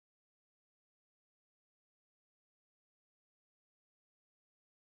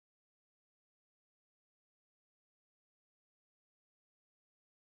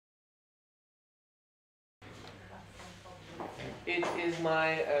It is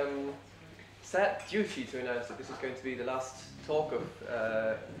my sad duty to announce that this is going to be the last talk of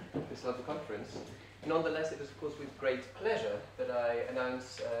this London conference. Nonetheless, it is of course with great pleasure that I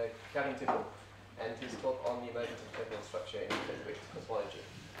announce Karim Thébault and his talk on the emergence of temporal structure in cosmology.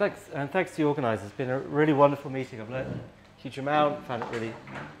 Thanks, and thanks to the organisers. It's been a really wonderful meeting. I've learned a huge amount, found it really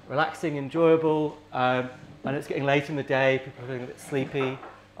relaxing, enjoyable, and it's getting late in the day, people are feeling a bit sleepy.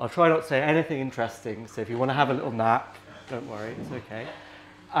 I'll try not to say anything interesting, so if you want to have a little nap, don't worry, it's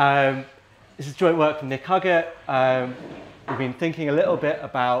okay. This is joint work from Nick Huggett. We've been thinking a little bit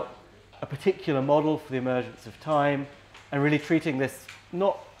about a particular model for the emergence of time and really treating this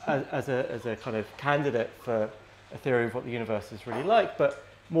not as a kind of candidate for a theory of what the universe is really like, but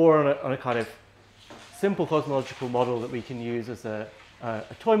more on a kind of simple cosmological model that we can use as a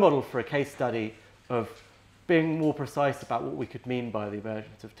toy model for a case study of being more precise about what we could mean by the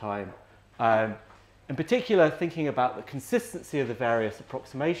emergence of time. In particular, thinking about the consistency of the various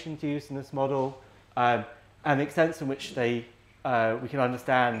approximations used in this model and the extent in which we can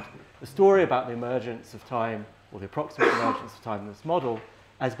understand the story about the emergence of time or the approximate emergence of time in this model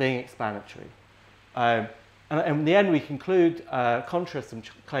as being explanatory. And in the end, we conclude, contra some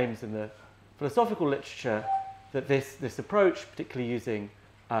claims in the philosophical literature, that this approach, particularly using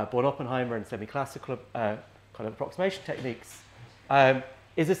Born-Oppenheimer and semi-classical kind of approximation techniques,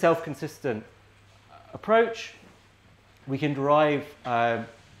 is a self-consistent approach. We can derive,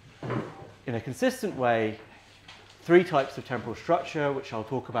 in a consistent way, three types of temporal structure, which I'll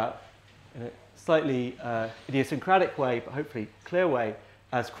talk about in a slightly idiosyncratic way, but hopefully clear way,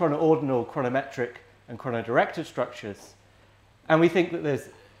 as chronoordinal, chronometric, and chronodirected structures. And we think that there's,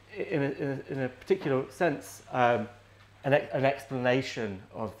 in a particular sense, an explanation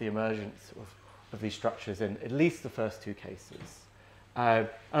of the emergence of these structures in at least the first two cases. I'm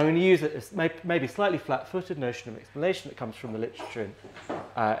going to use a maybe slightly flat-footed notion of explanation that comes from the literature in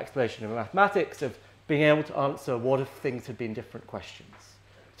explanation of mathematics, of being able to answer what if things had been different questions.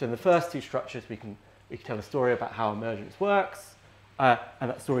 So in the first two structures, we can tell a story about how emergence works, and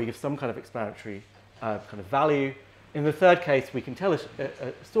that story gives some kind of explanatory kind of value. In the third case, we can tell a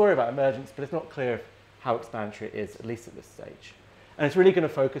story about emergence, but it's not clear how explanatory it is, at least at this stage. And it's really going to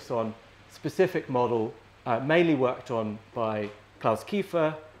focus on specific model, mainly worked on by Klaus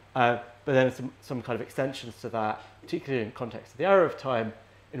Kiefer, but then some kind of extensions to that, particularly in context of the error of time,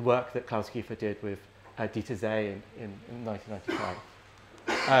 in work that Klaus Kiefer did with Dieter Zeh in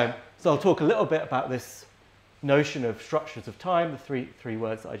 1995. So I'll talk a little bit about this notion of structures of time, the three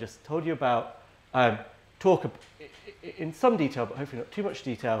words that I just told you about, talk in some detail, but hopefully not too much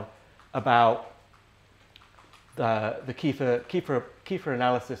detail, about the Kiefer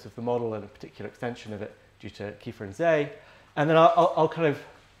analysis of the model and a particular extension of it due to Kiefer and Zeh. And then I'll kind of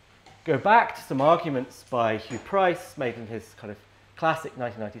go back to some arguments by Hugh Price, made in his kind of classic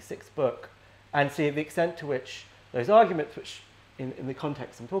 1996 book, and see the extent to which those arguments, which in the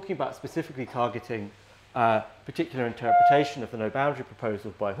context I'm talking about, specifically targeting particular interpretation of the no-boundary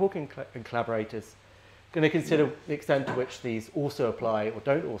proposal by Hawking and collaborators, going to consider the extent to which these also apply or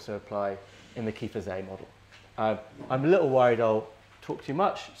don't also apply in the Kiefer-Zeh model. I'm a little worried I'll talk too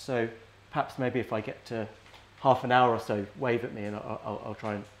much, so perhaps maybe if I get to half an hour or so, wave at me and I'll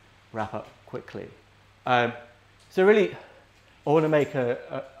try and wrap up quickly. So really, I want to make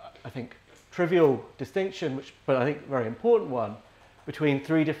I think, trivial distinction, but I think a very important one, between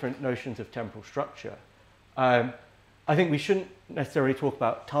three different notions of temporal structure. I think we shouldn't necessarily talk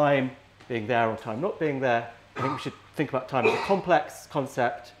about time being there or time not being there. I think we should think about time as a complex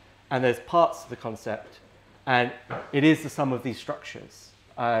concept, and there's parts of the concept, and it is the sum of these structures.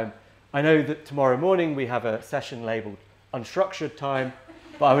 I know that tomorrow morning we have a session labelled unstructured time,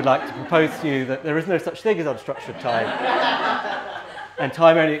 but I would like to propose to you that there is no such thing as unstructured time. And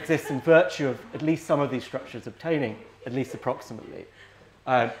time only exists in virtue of at least some of these structures obtaining, at least approximately.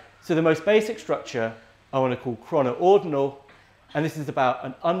 So the most basic structure I want to call chronoordinal, and this is about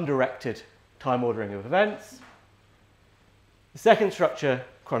an undirected time ordering of events. The second structure,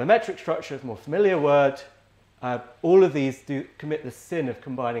 chronometric structure, is a more familiar word. All of these do commit the sin of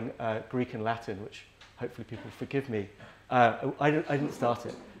combining Greek and Latin, which hopefully people forgive me. I didn't start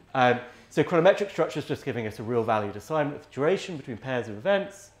it. So chronometric structure is just giving us a real valued assignment of duration between pairs of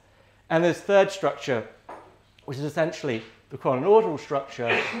events. And there's third structure, which is essentially the chronoordinal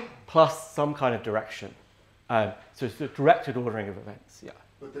structure plus some kind of direction. So it's the directed ordering of events, yeah.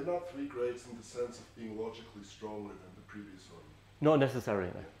 But they're not three grades in the sense of being logically stronger than the previous one? Not necessarily,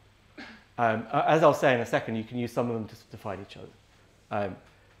 no. As I'll say in a second, you can use some of them to fight each other.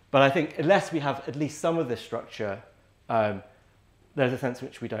 But I think unless we have at least some of this structure, there's a sense in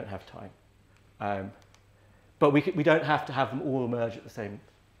which we don't have time. but we don't have to have them all emerge at the same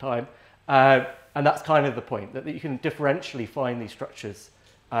time. And that's kind of the point, that you can differentially find these structures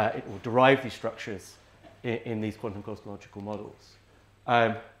or derive these structures in these quantum cosmological models.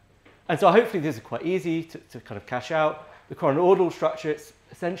 And so hopefully this is quite easy to kind of cash out. The coronal structure, it's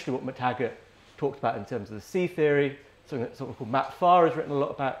essentially what McTaggart talked about in terms of the C theory, something called Matt Farr has written a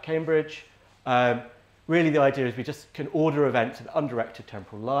lot about Cambridge. Really the idea is we just can order events in an undirected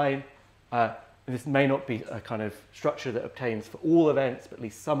temporal line. This may not be a kind of structure that obtains for all events, but at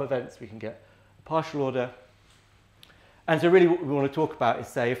least some events we can get a partial order. And so really what we want to talk about is,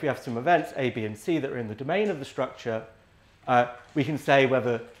 say, if we have some events, A, B, and C, that are in the domain of the structure, we can say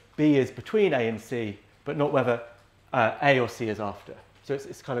whether B is between A and C, but not whether A or C is after. So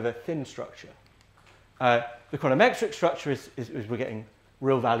it's kind of a thin structure. The chronometric structure is we're getting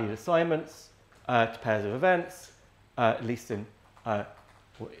real valued assignments to pairs of events, at least in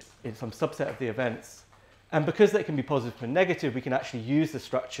some subset of the events. And because they can be positive and negative, we can actually use the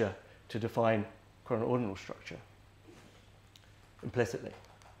structure to define chronoordinal structure implicitly.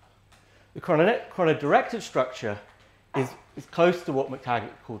 The chronodirected structure is close to what McTaggart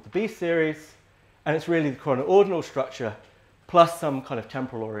called the B series, and it's really the chronoordinal structure plus some kind of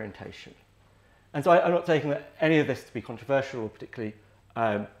temporal orientation. And so I'm not taking any of this to be controversial or particularly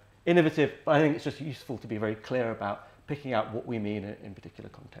innovative, but I think it's just useful to be very clear about picking out what we mean in particular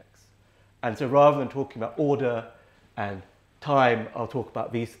contexts. And so rather than talking about order and time, I'll talk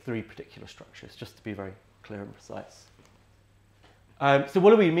about these three particular structures, just to be very clear and precise. So what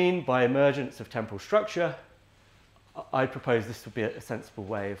do we mean by emergence of temporal structure? I propose this would be a sensible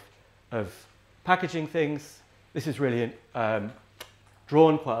way of packaging things. This is really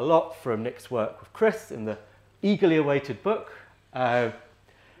drawn quite a lot from Nick's work with Chris in the eagerly awaited book,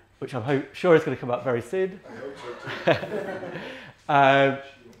 which I'm sure is going to come up very soon. I hope so too.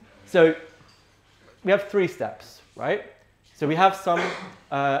 So we have three steps, right? So we have some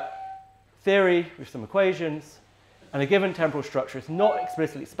theory with some equations, and a given temporal structure is not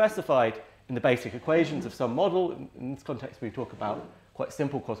explicitly specified in the basic equations of some model. In this context, we talk about quite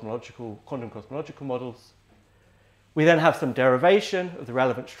simple quantum cosmological models. We then have some derivation of the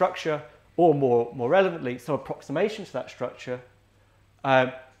relevant structure, or more relevantly, some approximation to that structure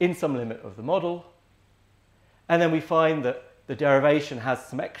in some limit of the model. And then we find that the derivation has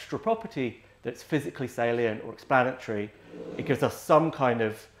some extra property that's physically salient or explanatory. It gives us some kind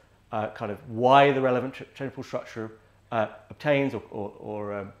of why the relevant temporal structure obtains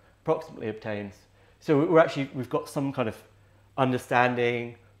or approximately obtains. So we've got some kind of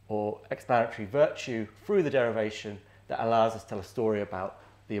understanding or explanatory virtue through the derivation that allows us to tell a story about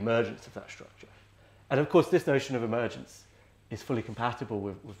the emergence of that structure. And of course, this notion of emergence is fully compatible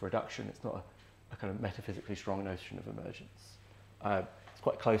with reduction. It's not a kind of metaphysically strong notion of emergence. It's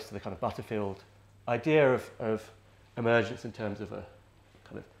quite close to the kind of Butterfield idea of emergence in terms of a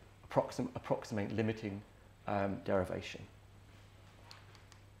kind of approximate limiting derivation.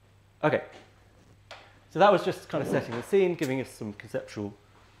 Okay, so that was just kind of setting the scene, giving us some conceptual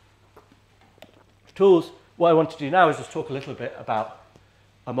tools. What I want to do now is just talk a little bit about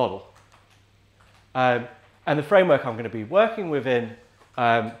a model. And the framework I'm going to be working within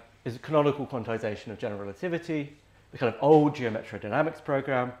is a canonical quantization of general relativity, the kind of old geometrodynamics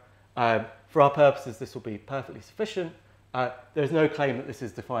program. For our purposes, this will be perfectly sufficient. There's no claim that this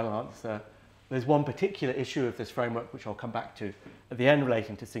is the final answer. There's one particular issue of this framework, which I'll come back to at the end,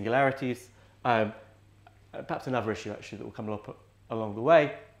 relating to singularities. Perhaps another issue, actually, that will come up along the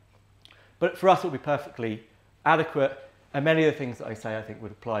way. But for us, it will be perfectly adequate. And many of the things that I say, I think,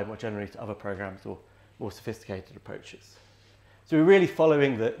 would apply more generally to other programs or more sophisticated approaches. So we're really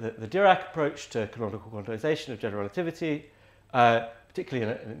following the Dirac approach to canonical quantization of general relativity,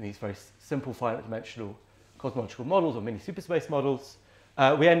 particularly in these very simple finite-dimensional cosmological models or mini-superspace models.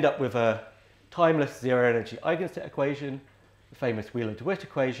 We end up with a timeless zero-energy eigenstate equation, the famous Wheeler-DeWitt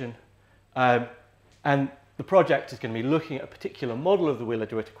equation. And the project is going to be looking at a particular model of the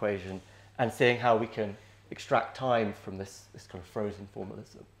Wheeler-DeWitt equation and seeing how we can extract time from this kind of frozen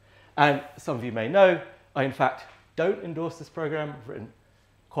formalism. And some of you may know, I in fact don't endorse this program. I've written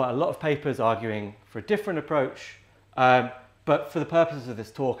quite a lot of papers arguing for a different approach. But for the purposes of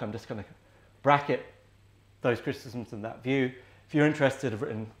this talk, I'm just going to bracket those criticisms and that view. If you're interested, I've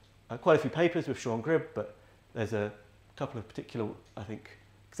written quite a few papers with Sean Gribb, but there's a couple of particular, I think,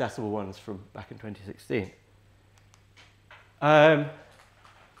 accessible ones from back in 2016.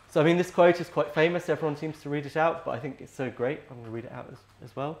 So, I mean, this quote is quite famous. Everyone seems to read it out, but I think it's so great. I'm going to read it out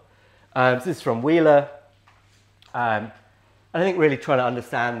as well. So this is from Wheeler. And I think really trying to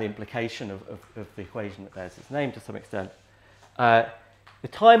understand the implication of the equation that bears its name to some extent. The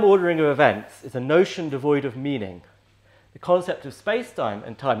time ordering of events is a notion devoid of meaning. The concept of space-time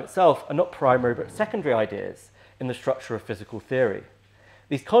and time itself are not primary but secondary ideas in the structure of physical theory.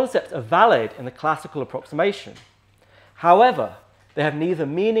 These concepts are valid in the classical approximation. However, they have neither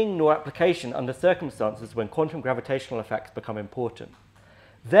meaning nor application under circumstances when quantum gravitational effects become important.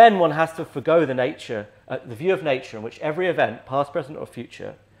 Then one has to forgo the view of nature in which every event, past, present, or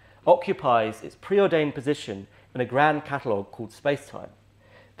future, occupies its preordained position in a grand catalogue called space-time.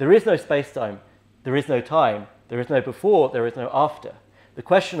 There is no space-time, there is no time, there is no before, there is no after. The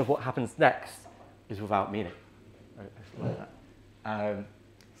question of what happens next is without meaning. I like that.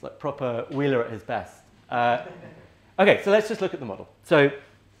 It's like proper Wheeler at his best. Okay, so let's just look at the model. So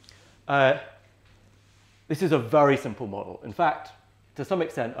this is a very simple model. In fact, to some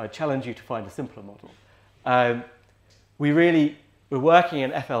extent, I challenge you to find a simpler model. We're working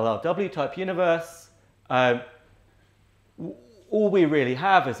in FLRW type universe. All we really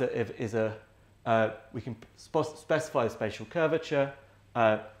have is we can specify the spatial curvature,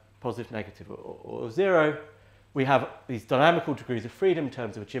 positive, negative, or zero. We have these dynamical degrees of freedom in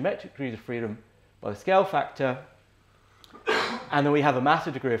terms of geometric degrees of freedom by the scale factor. And then we have a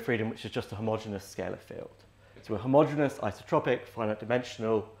matter degree of freedom, which is just a homogeneous scalar field. So we're homogeneous, isotropic, finite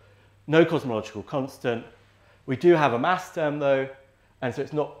dimensional, no cosmological constant. We do have a mass term, though, and so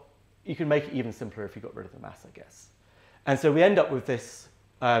it's not, you can make it even simpler if you got rid of the mass, I guess. And so we end up with this,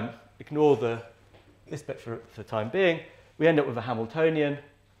 ignore this bit for the time being, we end up with a Hamiltonian,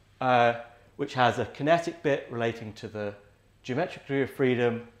 which has a kinetic bit relating to the geometric degree of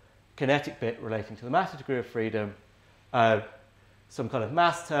freedom, kinetic bit relating to the matter degree of freedom, some kind of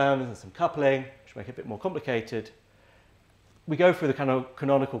mass terms and some coupling, which make it a bit more complicated. We go through the kind of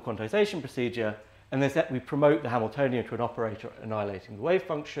canonical quantization procedure, and we promote the Hamiltonian to an operator annihilating the wave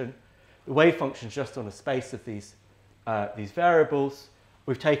function. The wave function is just on a space of these variables.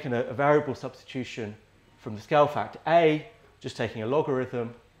 We've taken a variable substitution from the scale factor A, just taking a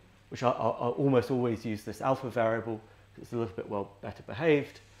logarithm, which I'll almost always use this alpha variable, because it's a little bit better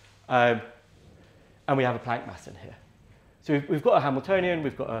behaved. And we have a Planck mass in here. So we've got a Hamiltonian,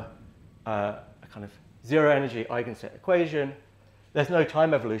 we've got a kind of zero energy eigenstate equation. There's no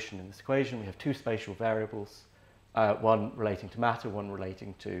time evolution in this equation. We have two spatial variables, one relating to matter, one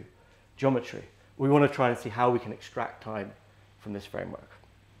relating to geometry. We want to try and see how we can extract time from this framework.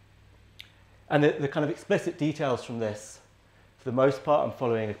 And the kind of explicit details from this, for the most part, I'm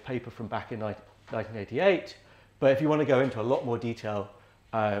following a paper from back in 1988. But if you want to go into a lot more detail,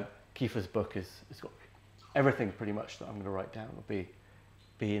 Kiefer's book has got everything pretty much that I'm going to write down will be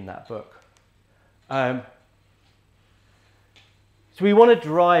in that book. So we want to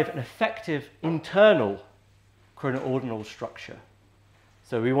derive an effective internal chronoordinal structure.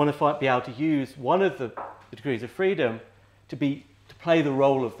 So we want to be able to use one of the degrees of freedom to play the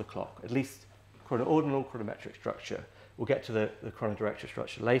role of the clock, at least chronoordinal, chronometric structure. We'll get to the chronodirectional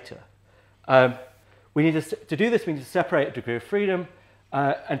structure later. We need to do this, we need to separate a degree of freedom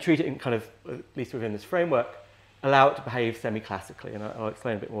and treat it in kind of, at least within this framework, allow it to behave semi-classically. And I'll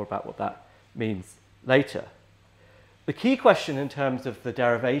explain a bit more about what that means later. The key question in terms of the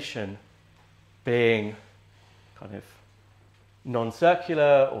derivation being kind of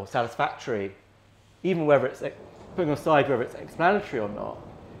non-circular or satisfactory, even whether it's, putting aside whether it's explanatory or not,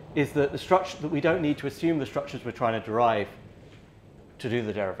 is that the structure, that we don't need to assume the structures we're trying to derive to do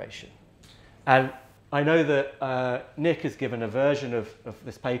the derivation. And I know that Nick has given a version of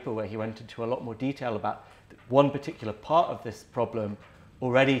this paper where he went into a lot more detail about one particular part of this problem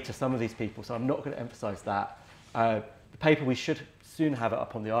already to some of these people, so I'm not going to emphasize that. The paper, we should soon have it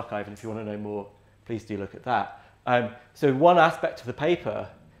up on the archive, and if you want to know more, please do look at that. So one aspect of the paper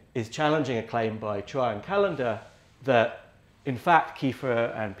is challenging a claim by Chua and Callender that, in fact,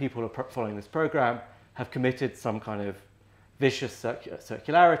 Kiefer and people who are following this program have committed some kind of vicious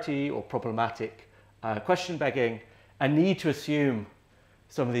circularity or problematic question begging and need to assume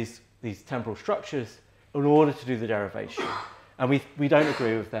some of these temporal structures in order to do the derivation. And we don't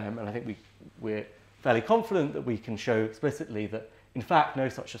agree with them, and I think we're fairly confident that we can show explicitly that, in fact, no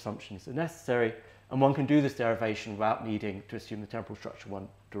such assumptions are necessary, and one can do this derivation without needing to assume the temporal structure one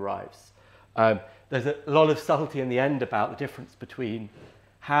derives. There's a lot of subtlety in the end about the difference between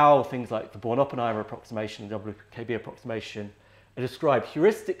how things like the Born-Oppenheimer approximation and WKB approximation are described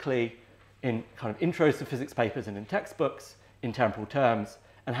heuristically in kind of intros to physics papers and in textbooks in temporal terms,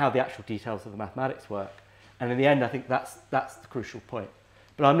 and how the actual details of the mathematics work. And in the end, I think that's the crucial point.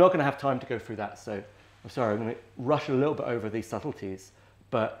 But I'm not going to have time to go through that, so I'm sorry, I'm going to rush a little bit over these subtleties.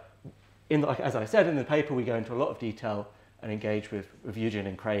 But as I said, in the paper, we go into a lot of detail and engage with Eugene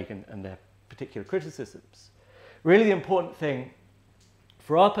and Craig and their particular criticisms. Really, the important thing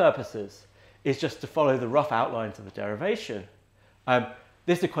for our purposes, is just to follow the rough outlines of the derivation.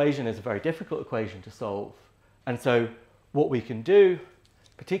 This equation is a very difficult equation to solve. And so what we can do,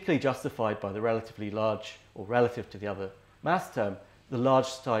 particularly justified by the relatively large, or relative to the other mass term, the large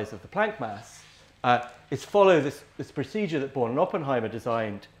size of the Planck mass, is follow this procedure that Born and Oppenheimer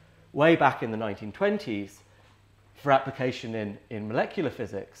designed way back in the 1920s for application in molecular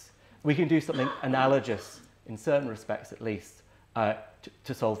physics. We can do something analogous, in certain respects at least,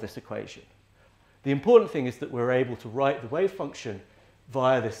 to solve this equation. The important thing is that we're able to write the wave function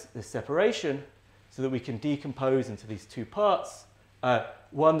via this separation so that we can decompose into these two parts,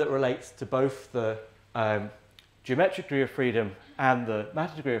 one that relates to both the geometric degree of freedom and the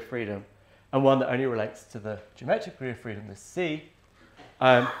matter degree of freedom, and one that only relates to the geometric degree of freedom, this C.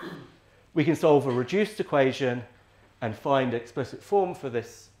 We can solve a reduced equation and find explicit form for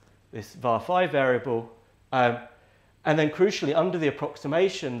this var5 variable. And then crucially, under the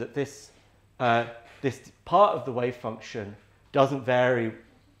approximation that this part of the wave function doesn't vary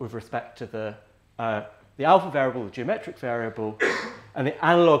with respect to the alpha variable, the geometric variable, and the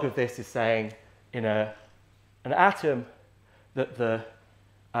analog of this is saying in an atom that the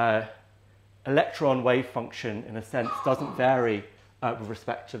electron wave function, in a sense, doesn't vary with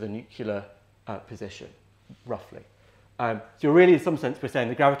respect to the nuclear position, roughly. So really, in some sense, we're saying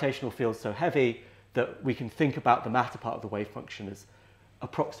the gravitational field is so heavy that we can think about the matter part of the wave function as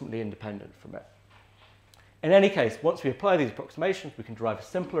approximately independent from it. In any case, once we apply these approximations, we can derive a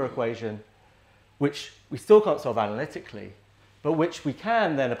simpler equation, which we still can't solve analytically, but which we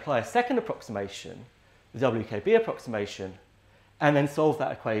can then apply a second approximation, the WKB approximation, and then solve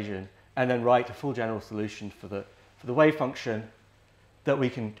that equation, and then write a full general solution for the wave function that we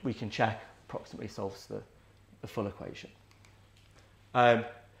can check approximately solves the full equation.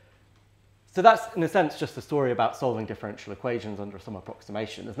 So that's, in a sense, just a story about solving differential equations under some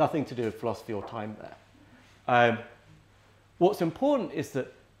approximation. There's nothing to do with philosophy or time there. What's important is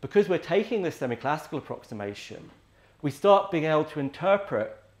that because we're taking this semi-classical approximation, we start being able to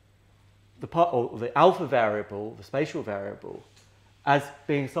interpret the alpha variable, the spatial variable, as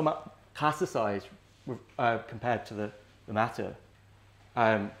being somewhat classicized compared to the matter.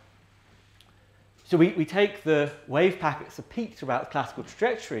 So we take the wave packets of peaks about classical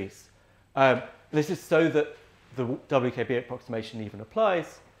trajectories. This is so that the WKB approximation even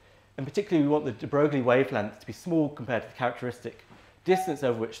applies. And particularly, we want the de Broglie wavelength to be small compared to the characteristic distance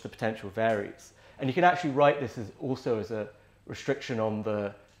over which the potential varies. And you can actually write this also as a restriction on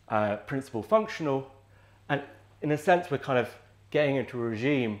the principal functional. And in a sense, we're kind of getting into a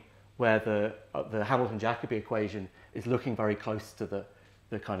regime where the Hamilton-Jacobi equation is looking very close to the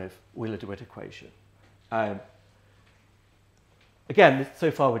kind of Wheeler-DeWitt equation. Again,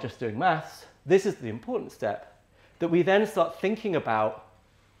 so far we're just doing maths. This is the important step, that we then start thinking about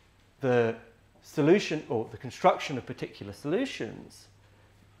the solution or the construction of particular solutions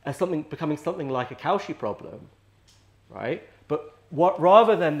as becoming something like a Cauchy problem, right? But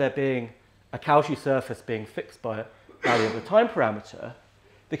rather than there being a Cauchy surface being fixed by a value of the time parameter,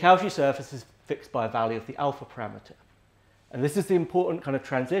 the Cauchy surface is fixed by a value of the alpha parameter. And this is the important kind of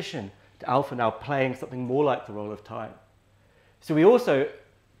transition to alpha now playing something more like the role of time. So we also,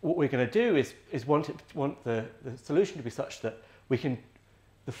 what we're going to do is want the solution to be such that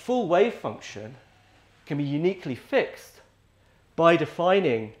the full wave function can be uniquely fixed by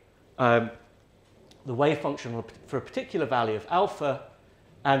defining the wave function for a particular value of alpha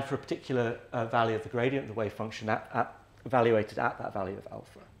and for a particular value of the gradient of the wave function evaluated at that value of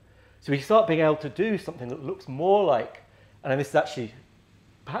alpha. So we start being able to do something that looks more like, and this is actually,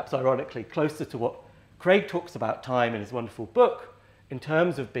 perhaps ironically, closer to what Craig talks about time in his wonderful book in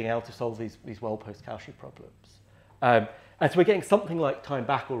terms of being able to solve these well-posed Cauchy problems. And so we're getting something like time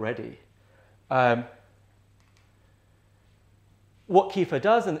back already. What Kiefer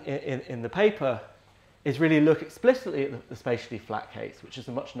does in the paper is really look explicitly at the spatially flat case, which is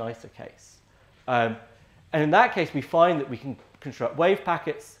a much nicer case. And in that case, we find that we can construct wave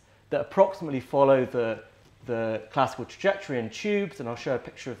packets that approximately follow the classical trajectory in tubes, and I'll show a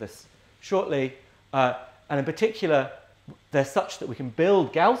picture of this shortly. And in particular, they're such that we can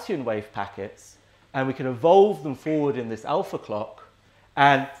build Gaussian wave packets, and we can evolve them forward in this alpha clock,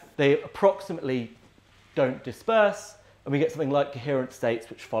 and they approximately don't disperse, and we get something like coherent states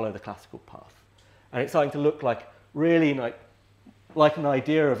which follow the classical path. And it's starting to look like really like an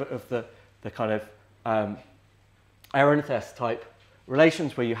idea of the kind of Ehrenfest type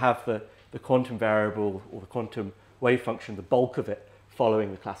relations where you have the quantum variable or the quantum wave function, the bulk of it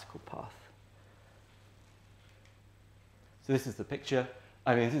following the classical path. So this is the picture.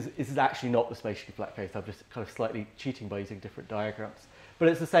 I mean, this is actually not the spatially flat case. I'm just kind of slightly cheating by using different diagrams. But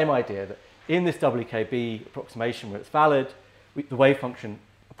it's the same idea that in this WKB approximation where it's valid, the wave function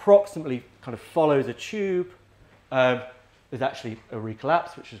approximately kind of follows a tube. There's actually a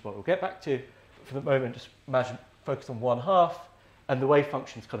recollapse, which is what we'll get back to. But for the moment, just imagine, focus on 1/2, and the wave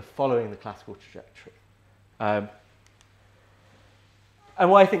function is kind of following the classical trajectory. And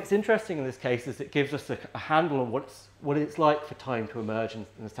what I think is interesting in this case is it gives us a handle on what it's like for time to emerge in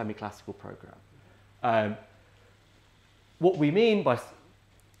a semi-classical program. What we mean by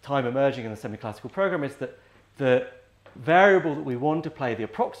time emerging in the semi-classical program is that the variable that we want to play the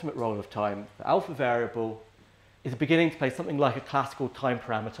approximate role of time, the alpha variable, is beginning to play something like a classical time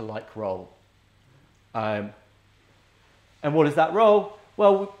parameter-like role. And what is that role?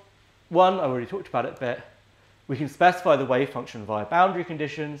 Well, one, I already talked about it a bit. We can specify the wave function via boundary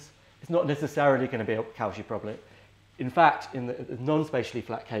conditions. It's not necessarily going to be a Cauchy problem. In fact, in the non-spatially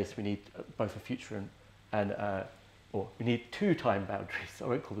flat case, we need both a future or we need two time boundaries. I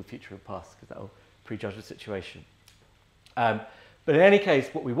won't call them future and past because that will prejudge the situation. But in any case,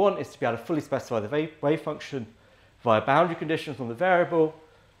 what we want is to be able to fully specify the wave function via boundary conditions on the variable,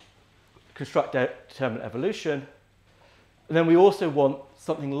 construct determinate evolution. And then we also want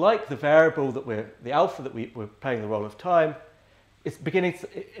something like the variable that the alpha that we're playing the role of time. It's beginning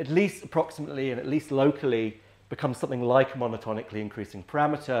to, at least approximately and at least locally, become something like a monotonically increasing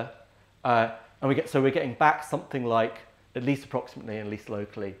parameter. So we're getting back something like, at least approximately and at least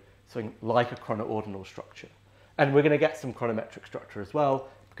locally, something like a chronoordinal structure. And we're going to get some chronometric structure as well,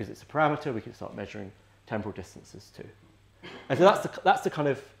 because it's a parameter, we can start measuring temporal distances too. And so that's the kind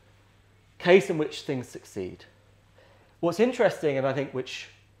of case in which things succeed. What's interesting, and I think which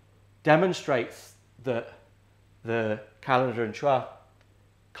demonstrates that the Callendar and Chua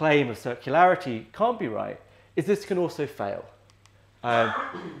claim of circularity can't be right, is this can also fail.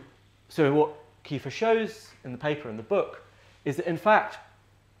 So what Kiefer shows in the paper in the book is that, in fact,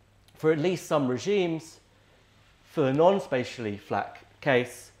 for at least some regimes, for the non-spatially flat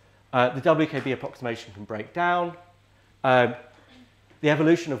case, the WKB approximation can break down. The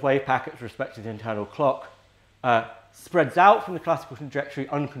evolution of wave packets with respect to the internal clock spreads out from the classical trajectory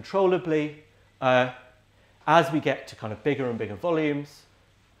uncontrollably as we get to kind of bigger and bigger volumes.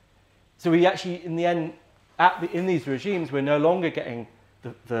 So we actually, in the end, in these regimes, we're no longer getting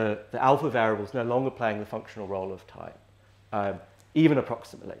the alpha variables no longer playing the functional role of time, even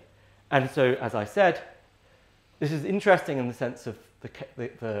approximately. And so, as I said, this is interesting in the sense of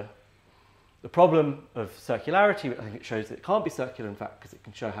the problem of circularity. I think it shows that it can't be circular, in fact, because it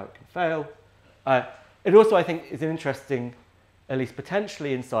can show how it can fail. It also, I think, is an interesting, at least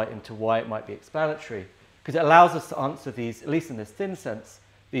potentially, insight into why it might be explanatory, because it allows us to answer these, at least in this thin sense,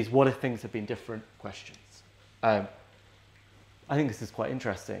 these what if things have been different questions. I think this is quite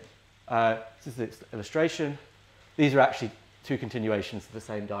interesting. This is the illustration. These are actually two continuations of the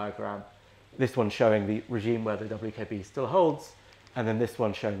same diagram. This one showing the regime where the WKB still holds, and then this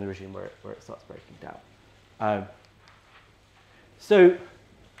one showing the regime where it starts breaking down.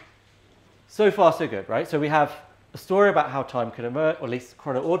 So far, so good, right? So we have a story about how time can emerge, or at least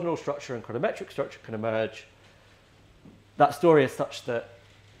chronoordinal structure and chronometric structure can emerge. That story is such that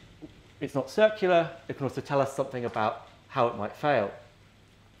it's not circular. It can also tell us something about how it might fail.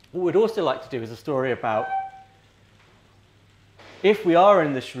 What we'd also like to do is a story about if we are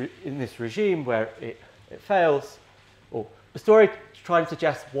in this regime where it fails, or a story to try and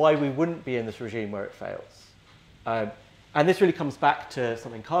suggest why we wouldn't be in this regime where it fails. And this really comes back to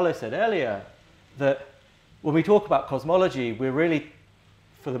something Carlo said earlier, that when we talk about cosmology, we're really,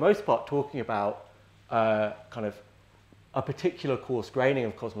 for the most part, talking about kind of a particular coarse graining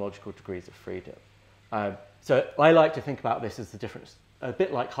of cosmological degrees of freedom. So I like to think about this as the difference, a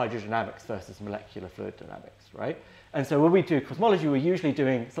bit like hydrodynamics versus molecular fluid dynamics, right? And so when we do cosmology, we're usually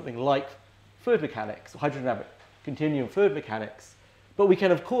doing something like fluid mechanics, or hydrodynamic continuum fluid mechanics, but we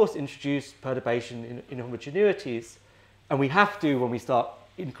can, of course, introduce perturbation in homogeneities, and we have to when we start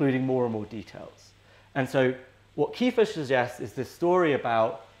including more and more details. And so what Kiefer suggests is this story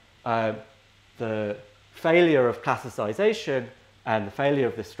about the failure of classicization and the failure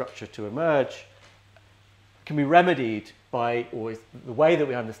of this structure to emerge can be remedied by, or the way that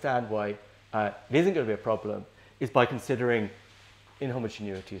we understand why it isn't going to be a problem, is by considering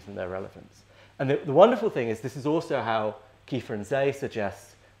inhomogeneities and their relevance. And the wonderful thing is this is also how Kiefer and Zay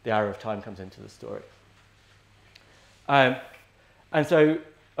suggest the arrow of time comes into the story. And so,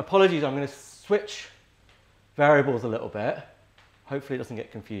 apologies, I'm going to switch variables a little bit. Hopefully it doesn't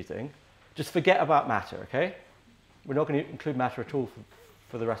get confusing. Just forget about matter, okay? We're not going to include matter at all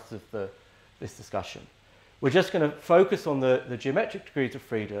for the rest of this discussion. We're just going to focus on the geometric degrees of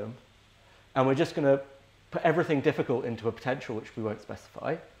freedom, and we're just going to put everything difficult into a potential which we won't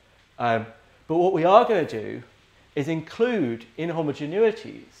specify. But what we are going to do is include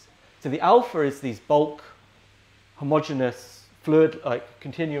inhomogeneities. So the alpha is these bulk, homogeneous, fluid, like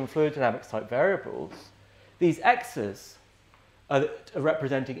continuum fluid dynamics type variables. These x's are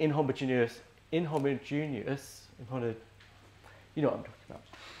representing inhomogeneous, you know what I'm talking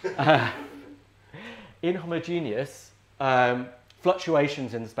about. Inhomogeneous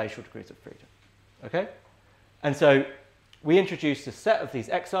fluctuations in the spatial degrees of freedom. Okay? And so we introduced a set of these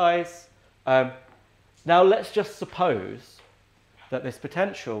xi's. Now let's just suppose that this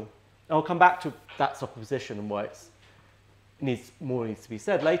potential, and I'll come back to that supposition and why it needs to be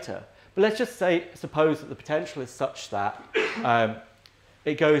said later. But let's just suppose that the potential is such that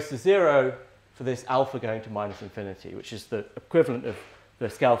it goes to 0 for this alpha going to minus infinity, which is the equivalent of the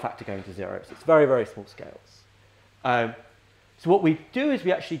scale factor going to 0. So it's very, very small scales. So what we do is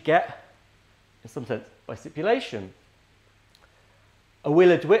we actually get, in some sense, by stipulation, a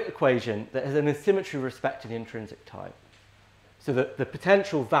Wheeler-DeWitt equation that has an asymmetry with respect to the intrinsic time. So that the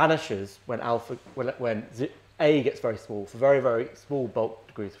potential vanishes when A gets very small. For very, very small bulk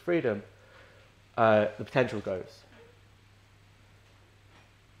degrees of freedom, the potential goes.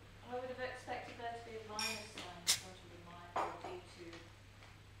 I would have expected there to be a minus sign in front of the minus due to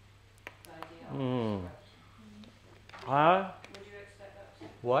the ideal. Would you expect that to?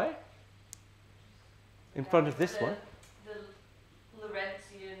 Why? In front of this one? The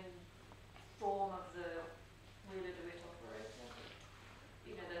Lorentzian form of the Wheeler-DeWitt operator.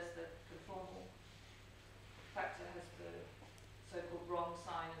 You know, there's the conformal factor has the so-called wrong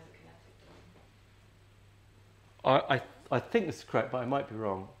sign as a kinetic term. I think this is correct, but I might be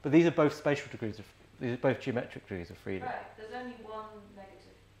wrong. But these are both spatial degrees of, these are both geometric degrees of freedom. Right, there's only one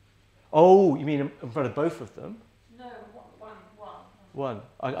negative. Oh, you mean in front of both of them? No, one. One.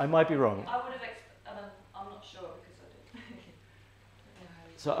 I might be wrong. I would have I'm not sure because I don't know how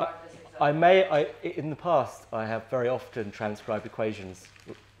you So describe this exactly. in the past, I have very often transcribed equations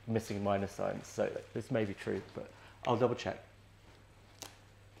missing minus signs. So this may be true, but I'll double check.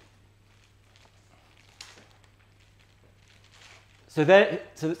 So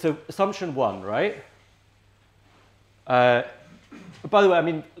assumption 1, right? By the way, I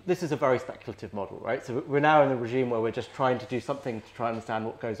mean, this is a very speculative model, right? So we're now in a regime where we're just trying to do something to try and understand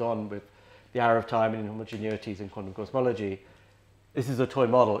what goes on with the arrow of time and inhomogeneities in quantum cosmology. This is a toy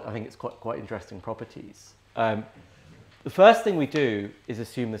model. I think it's quite interesting properties. The first thing we do is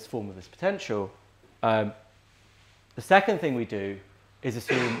assume this form of this potential. The second thing we do is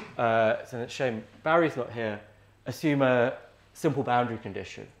assume, it's a shame Barry's not here, assume a simple boundary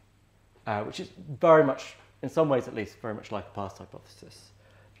condition, which is very much, in some ways at least, very much like a past hypothesis.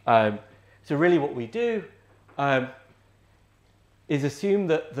 So really what we do is assume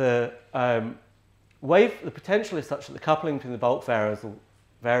that the potential is such that the coupling between the bulk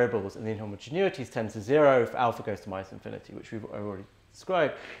variables and the inhomogeneities tends to 0 if alpha goes to minus infinity, which we've already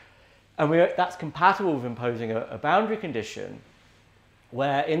described. And that's compatible with imposing a boundary condition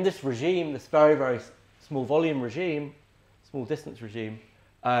where in this regime, this very, very small volume regime, small distance regime,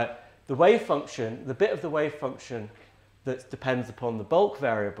 the wave function, the bit of the wave function that depends upon the bulk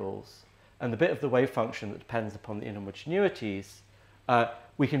variables and the bit of the wave function that depends upon the inhomogeneities,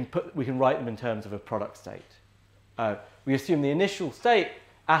 we can write them in terms of a product state. We assume the initial state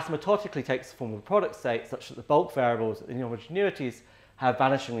asymptotically takes the form of a product state such that the bulk variables and the inhomogeneities have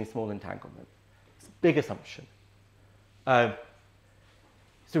vanishingly small entanglement. It's a big assumption. So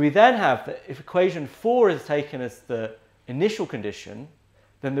we then have that if equation 4 is taken as the initial condition,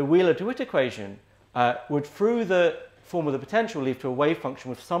 then the Wheeler-DeWitt equation would, through the form of the potential, lead to a wave function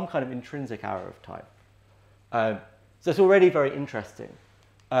with some kind of intrinsic arrow of time. So it's already very interesting.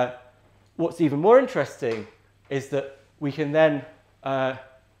 What's even more interesting is that we can then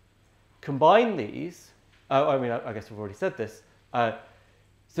combine these. I guess we've already said this.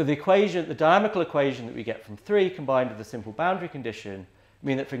 So the equation, the dynamical equation that we get from 3 combined with the simple boundary condition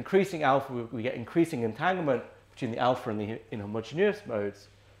mean that for increasing alpha, we get increasing entanglement between the alpha and the inhomogeneous modes,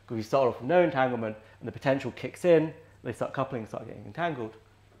 because we start off with no entanglement and the potential kicks in, they start coupling, start getting entangled.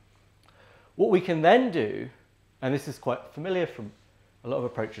 What we can then do, and this is quite familiar from a lot of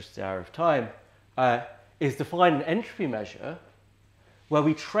approaches to the arrow of time, is define an entropy measure where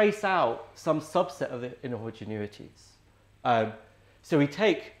we trace out some subset of the inhomogeneities. So we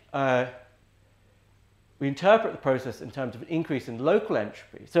take, we interpret the process in terms of an increase in local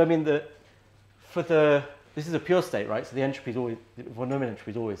entropy. So I mean, this is a pure state, right? So the entropy is always, the von Neumann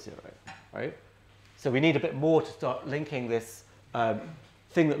entropy is always 0, right? So we need a bit more to start linking this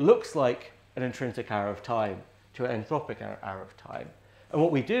thing that looks like an intrinsic arrow of time to an entropic arrow of time. And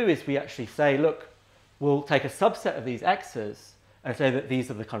what we do is we actually say, look, we'll take a subset of these x's and say that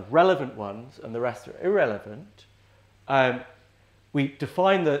these are the kind of relevant ones and the rest are irrelevant. We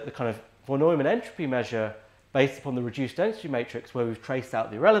define the kind of von Neumann entropy measure based upon the reduced density matrix where we've traced out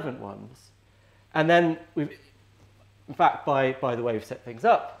the irrelevant ones. And then, in fact, by the way we've set things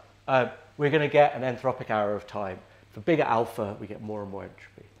up, we're going to get an anthropic arrow of time. For bigger alpha, we get more and more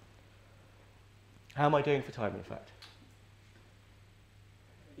entropy. How am I doing for time, in fact?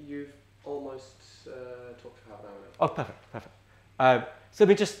 You've almost talked for half an hour now. Oh, perfect, perfect. So let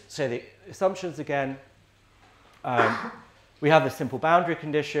me just say the assumptions again. We have this simple boundary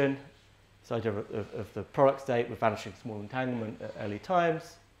condition, this idea of the product state with vanishing small entanglement at early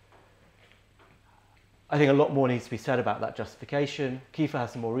times. I think a lot more needs to be said about that justification. Kiefer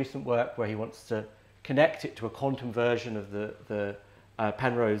has some more recent work where he wants to connect it to a quantum version of the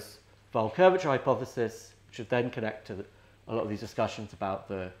Penrose-Weyl curvature hypothesis, which would then connect to a lot of these discussions about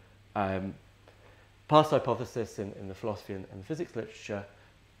the past hypothesis in the philosophy and the physics literature.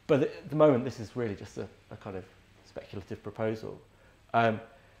 But at the moment, this is really just a kind of speculative proposal.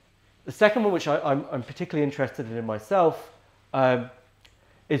 The second one, which I'm particularly interested in myself,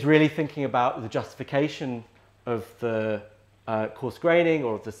 is really thinking about the justification of the coarse graining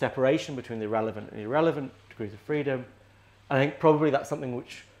or of the separation between the relevant and irrelevant degrees of freedom. I think probably that's something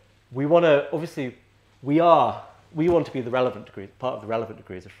which we want to, obviously, we want to be the relevant degree, part of the relevant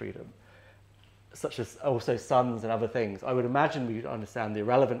degrees of freedom, such as also suns and other things. I would imagine we would understand the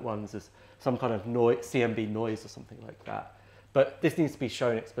irrelevant ones as some kind of CMB noise or something like that. But this needs to be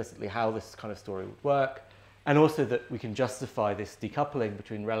shown explicitly how this kind of story would work, and also that we can justify this decoupling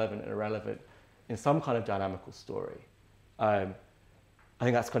between relevant and irrelevant in some kind of dynamical story. I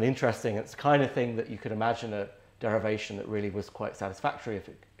think that's kind of interesting. It's the kind of thing that you could imagine a derivation that really was quite satisfactory if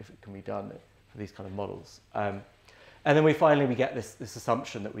it can be done for these kind of models. And then we get this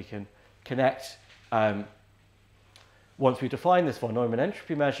assumption that we can connect, once we define this von Neumann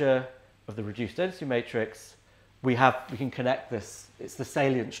entropy measure of the reduced density matrix, we can connect this, it's the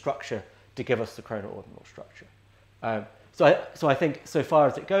salient structure to give us the chrono-ordinal structure. So I think so far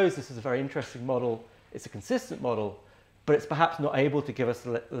as it goes, this is a very interesting model. It's a consistent model, but it's perhaps not able to give us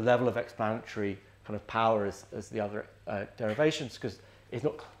the level of explanatory kind of power as the other derivations, because it's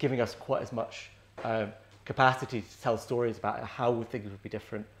not giving us quite as much capacity to tell stories about how things would be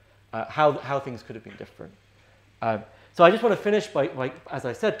different, how things could have been different. So I just want to finish by, as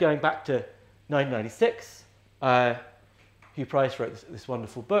I said, going back to 1996. Hugh Price wrote this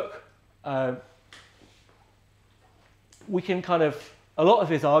wonderful book. We can kind of, a lot of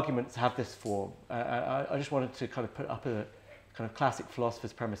his arguments have this form. I just wanted to kind of put up a kind of classic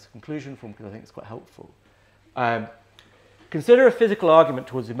philosopher's premise conclusion form because I think it's quite helpful. Consider a physical argument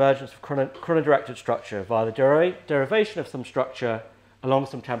towards the emergence of chronodirected structure via the derivation of some structure along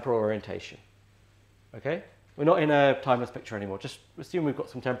some temporal orientation. Okay? We're not in a timeless picture anymore. Just assume we've got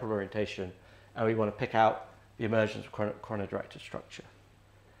some temporal orientation and we want to pick out the emergence of chronodirected structure.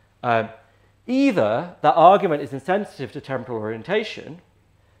 Either that argument is insensitive to temporal orientation,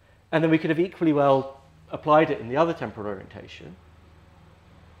 and then we could have equally well applied it in the other temporal orientation,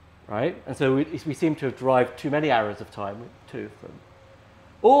 right? And so we seem to have derived too many arrows of time with two of them.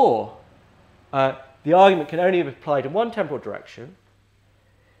 Or the argument can only be applied in one temporal direction,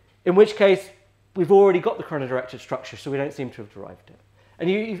 in which case we've already got the chronodirected structure, so we don't seem to have derived it. And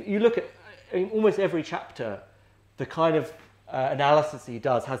you look at in almost every chapter, the kind of analysis he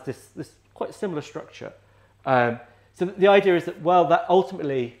does has this quite similar structure. So the idea is that, well, that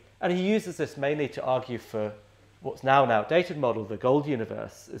ultimately, and he uses this mainly to argue for what's now an outdated model, the gold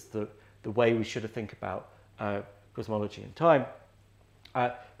universe, is the way we should think about cosmology and time.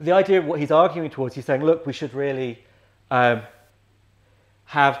 The idea of what he's arguing towards, he's saying, look, we should really have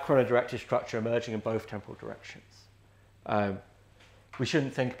chronodirected structure emerging in both temporal directions. We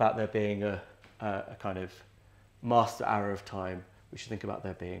shouldn't think about there being a kind of master arrow of time. We should think about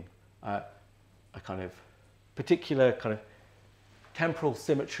there being a kind of particular kind of temporal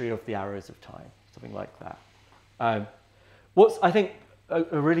symmetry of the arrows of time, something like that. What's, I think,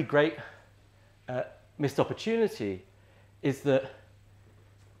 a really great missed opportunity is that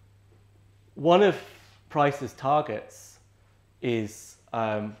one of Price's targets is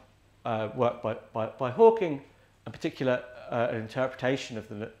work by Hawking, in particular an interpretation of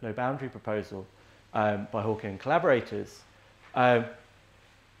the no boundary proposal by Hawking and collaborators.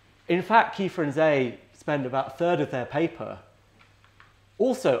 In fact, Kiefer and Zay spend about a third of their paper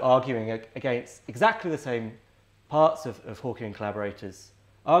also arguing against exactly the same parts of Hawking and collaborators'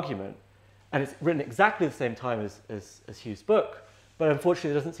 argument. And it's written exactly the same time as Hugh's book, but unfortunately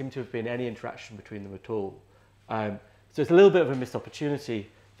there doesn't seem to have been any interaction between them at all. So it's a little bit of a missed opportunity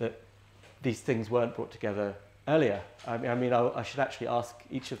that these things weren't brought together earlier. I should actually ask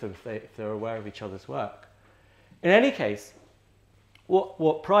each of them if they're aware of each other's work. In any case,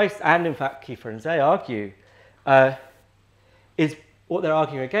 what Price and, in fact, Kiefer and Zay argue is what they're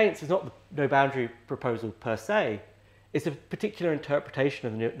arguing against is not the no-boundary proposal per se, it's a particular interpretation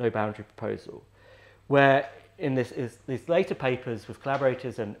of the no-boundary proposal, where in these later papers with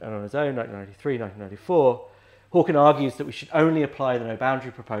collaborators and on his own, 1993, 1994, Hawken argues that we should only apply the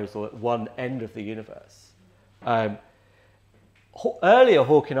no-boundary proposal at one end of the universe. Earlier,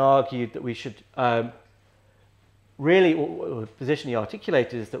 Hawken argued that we should really, the position he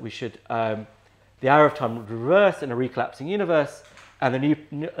articulated is that we should, the arrow of time would reverse in a recollapsing universe, and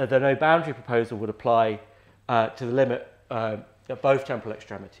the no-boundary proposal would apply to the limit at both temporal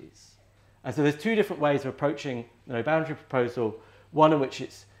extremities. And so there's two different ways of approaching the no-boundary proposal, one in which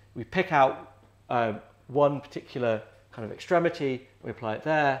we pick out one particular kind of extremity, we apply it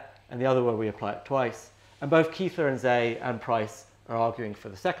there, and the other where we apply it twice. And both Kiefer and Zay and Price are arguing for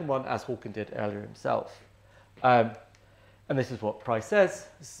the second one, as Hawken did earlier himself. And this is what Price says.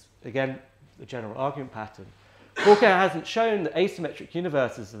 This is, again, the general argument pattern. Hawken hasn't shown that asymmetric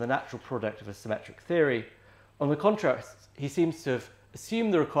universes are the natural product of a symmetric theory. On the contrary, he seems to have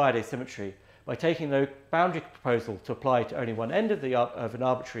assumed the required asymmetry by taking the boundary proposal to apply to only one end of an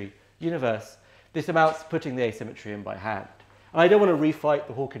arbitrary universe. This amounts to putting the asymmetry in by hand. And I don't want to refight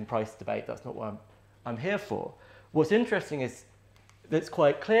the Hawken-Price debate. That's not what I'm here for. What's interesting is that it's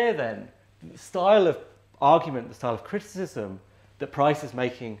quite clear then the style of argument, the style of criticism that Price is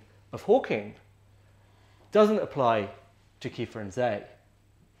making of Hawking doesn't apply to Kiefer and Zay.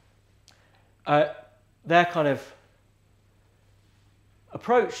 Their kind of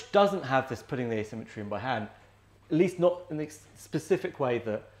approach doesn't have this putting the asymmetry in by hand, at least not in the specific way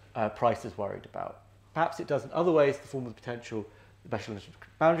that Price is worried about. Perhaps it does in other ways, the form of the potential, the special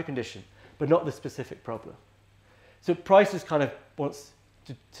boundary condition, but not the specific problem. So Price is kind of wants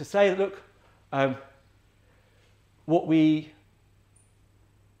to say, look,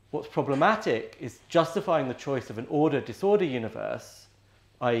 what's problematic is justifying the choice of an order-disorder universe,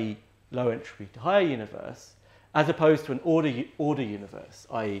 i.e. low entropy to higher universe, as opposed to an order universe,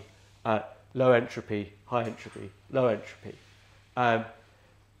 i.e. low entropy, high entropy, low entropy,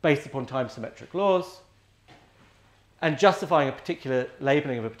 based upon time-symmetric laws, and justifying a particular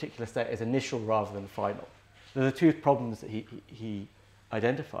labeling of a particular state as initial rather than final. They're the two problems that he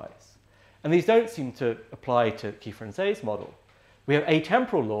identifies. And these don't seem to apply to Kiefer and Zay's model. We have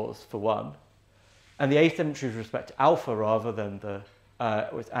atemporal laws, for one, and the asymmetry with respect to alpha rather than the,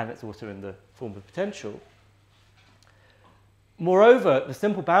 and it's also in the form of potential. Moreover, the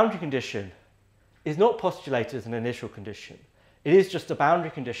simple boundary condition is not postulated as an initial condition. It is just a boundary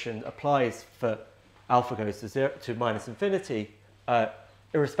condition that applies for alpha goes to 0 to minus infinity,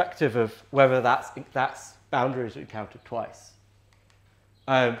 irrespective of whether that's boundaries encountered twice.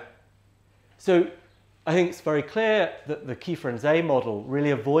 So I think it's very clear that the Kiefer and Zay model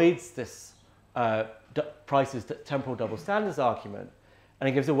really avoids this Price's temporal double standards argument, and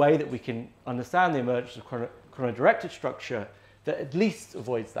it gives a way that we can understand the emergence of chronodirected structure that at least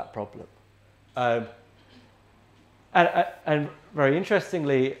avoids that problem. And very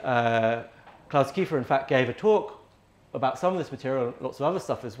interestingly, Klaus Kiefer, in fact, gave a talk about some of this material and lots of other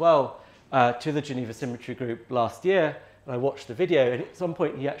stuff as well to the Geneva Symmetry Group last year. And I watched the video, and at some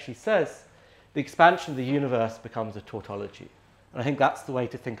point he actually says the expansion of the universe becomes a tautology. And I think that's the way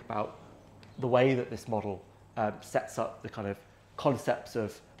to think about the way that this model sets up the kind of concepts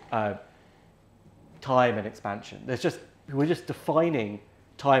of time and expansion. We're just defining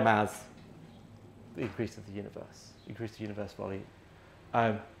time as the increase of the universe, increase the universe volume.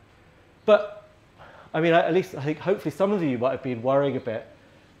 But I mean, at least I think hopefully some of you might have been worrying a bit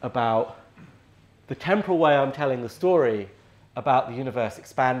about the temporal way I'm telling the story about the universe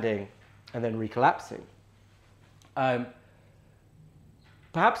expanding and then recollapsing.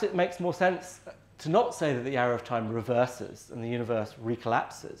 Perhaps it makes more sense to not say that the arrow of time reverses and the universe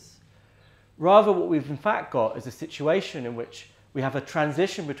recollapses. Rather, what we've in fact got is a situation in which we have a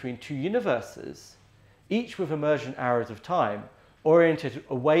transition between two universes, each with emergent arrows of time, oriented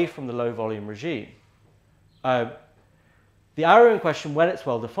away from the low volume regime. The arrow in question, when it's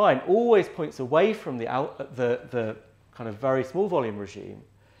well defined, always points away from the kind of very small volume regime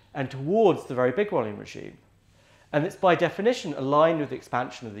and towards the very big volume regime. And it's by definition aligned with the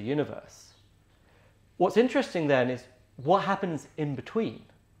expansion of the universe. What's interesting then is what happens in between.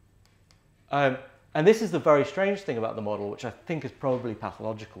 And this is the very strange thing about the model, which I think is probably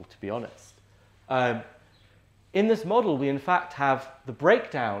pathological, to be honest. In this model, we in fact have the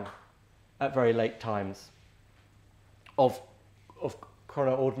breakdown at very late times of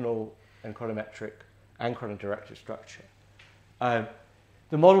chronoordinal and chronometric and chronodirected structure.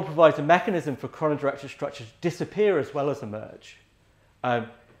 The model provides a mechanism for chronodirected structure to disappear as well as emerge.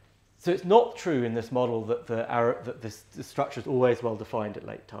 So it's not true in this model that the structure is always well defined at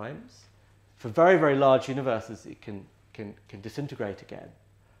late times. For very, very large universes, it can disintegrate again.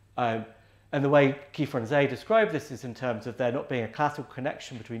 And the way Kiefer and Zay describe this is in terms of there not being a classical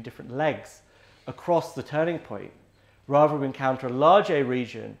connection between different legs across the turning point. Rather, we encounter a large A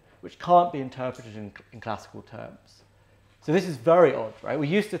region which can't be interpreted in classical terms. So this is very odd, right? We're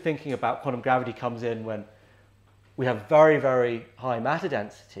used to thinking about quantum gravity comes in when we have very, very high matter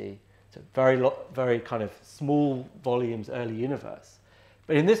density, so very kind of small volumes early universe.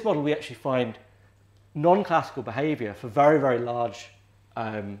 But in this model, we actually find non-classical behavior for very, very large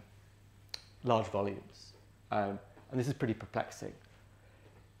volumes. And this is pretty perplexing.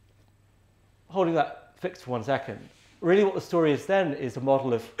 Holding that fixed for 1 second, really what the story is then is a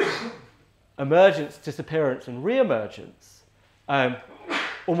model of emergence, disappearance, and re-emergence.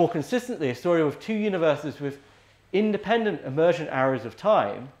 Or more consistently, a story of two universes with independent emergent arrows of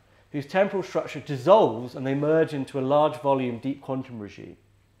time whose temporal structure dissolves and they merge into a large volume deep quantum regime.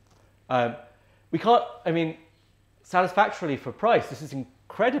 We can't, I mean, satisfactorily for Price, this is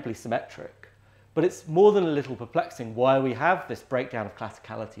incredibly symmetric, but it's more than a little perplexing why we have this breakdown of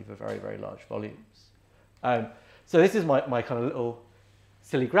classicality for very, very large volumes. So this is my kind of little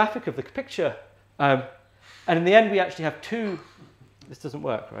silly graphic of the picture. And in the end, we actually have this doesn't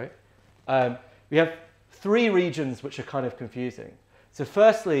work, right? We have 3 regions which are kind of confusing. So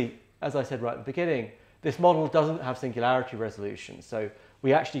firstly, as I said right at the beginning, this model doesn't have singularity resolution. So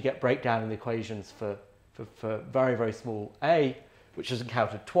we actually get breakdown in the equations for very, very small a, which is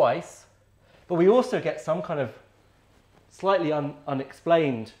encountered twice. But we also get some kind of slightly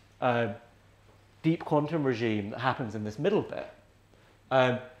unexplained deep quantum regime that happens in this middle bit.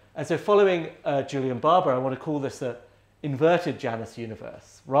 And so following Julian Barber, I want to call this an inverted Janus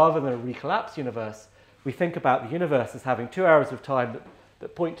universe. Rather than a recollapsed universe, we think about the universe as having 2 arrows of time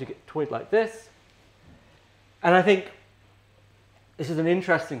that point to point like this. And I think this is an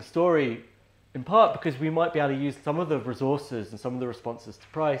interesting story in part because we might be able to use some of the resources and some of the responses to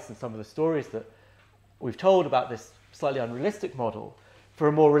Price and some of the stories that we've told about this slightly unrealistic model for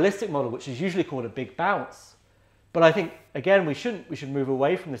a more realistic model, which is usually called a big bounce. But I think, again, we should move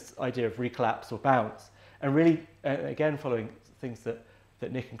away from this idea of recollapse or bounce and really, again, following things that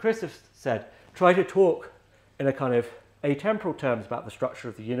Nick and Chris have said, try to talk in a kind of atemporal terms about the structure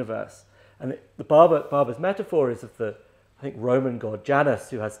of the universe. And Barber's metaphor is of the, I think, Roman god Janus,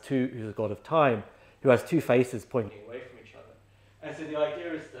 who's a god of time, who has 2 faces pointing away from each other. And so the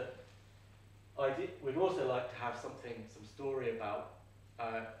idea is that we'd also like to have some story about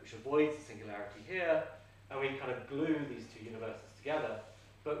which avoids the singularity here, and we kind of glue these 2 universes together.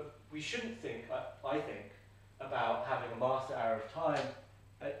 But we shouldn't think, I think, about having a master arrow of time,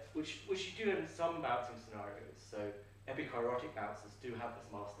 which you do in some bouncing scenarios. So epikairotic bouncers do have this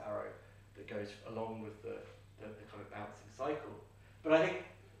master arrow that goes along with the kind of bouncing cycle. But I think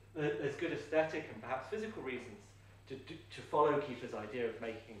there's good aesthetic and perhaps physical reasons to follow Kiefer's idea of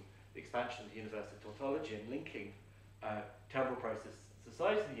making the expansion of the universe a tautology and linking temporal process to the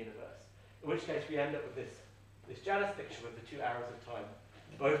size of the universe. In which case we end up with this Janus picture with the 2 arrows of time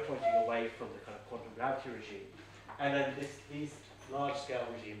both pointing away from the kind of quantum gravity regime, and then these large-scale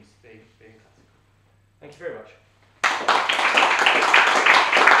regimes being classical. Thank you very much.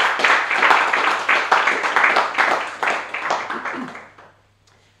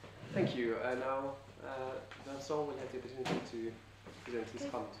 Thank you. Now, Vincent will have the opportunity to present his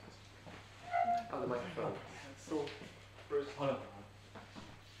comments. On the microphone. So, first, take my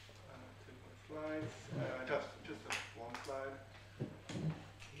slides. Just one slide.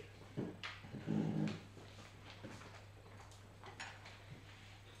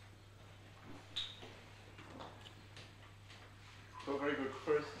 So very good.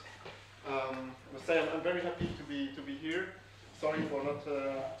 First, I must say I'm very happy to be here. Sorry for not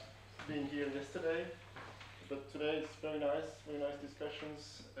being here yesterday, but today it's very nice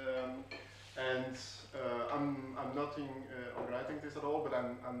discussions. And I'm not organizing this at all, but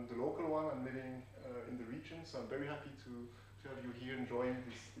I'm the local one. I'm living in the region, so I'm very happy to have you here enjoying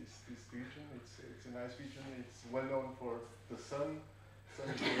this region. It's a nice region. It's well known for the sun.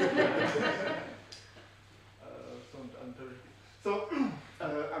 So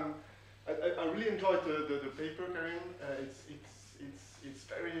I really enjoyed the paper, Karim. It's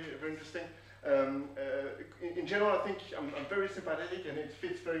very interesting. In general, I think I'm very sympathetic, and it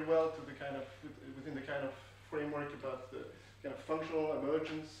fits very well to the kind of within the kind of framework about the kind of functional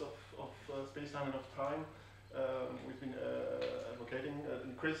emergence of space-time and of time. we've been advocating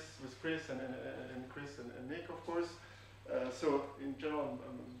with Chris and Chris and Nick, of course. So in general,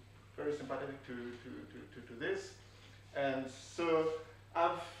 I'm very sympathetic to this. And so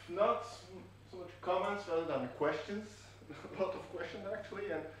I've not so much comments rather than questions, a lot of questions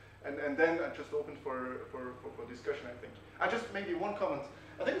actually, and then I just open for discussion, I think. I just maybe one comment.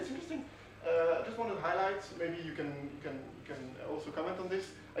 I think it's interesting. I just want to highlight, maybe you can also comment on this.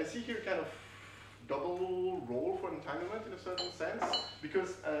 I see here kind of double role for entanglement in a certain sense,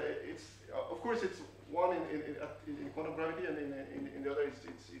 because it's, of course, it's one in quantum gravity, and in the other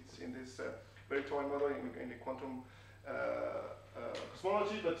it's in this very toy model in the quantum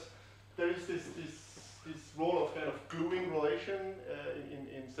cosmology, but there is this role of kind of gluing relation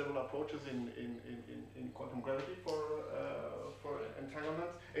in several approaches in quantum gravity for entanglement.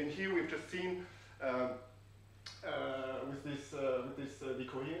 And here we've just seen with this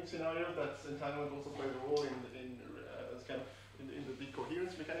decoherence scenario that entanglement also plays a role in as kind of in the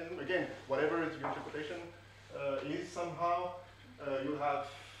decoherence mechanism. Again, whatever your interpretation is, somehow you'll have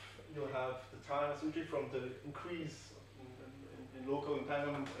the time asymmetry from the increase in local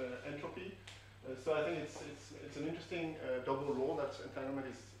entanglement entropy. So I think it's an interesting double role that entanglement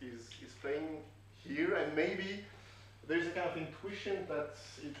is playing here, and maybe there's a kind of intuition that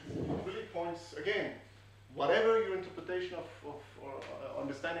it really points, again, whatever your interpretation of or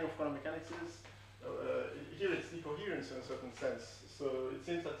understanding of quantum mechanics is, here it's decoherence in a certain sense. So it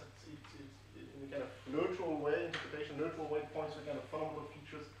seems that it's in a kind of neutral way, interpretation, neutral way, points to kind of fundamental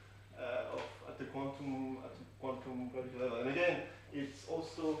features at the quantum gravity level. And again, it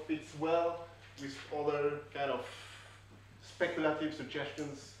also fits well with other kind of speculative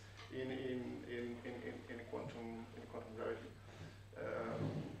suggestions in quantum gravity.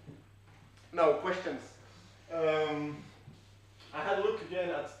 Now, questions. I had a look again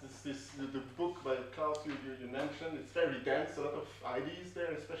at the book by Klaus you mentioned. It's very dense, a lot of ideas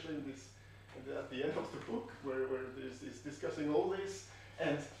there, especially in this at the end of the book where it's discussing all this.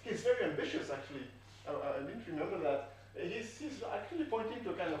 And he's very ambitious, actually. I didn't remember that. He's actually pointing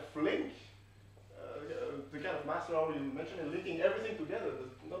to a kind of link, the kind of master hour you mentioned, and linking everything together,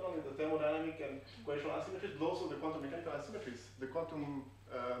 not only the thermodynamic and equational asymmetries, but also the quantum mechanical asymmetries, the quantum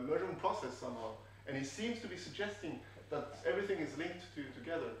measurement process somehow. And he seems to be suggesting that everything is linked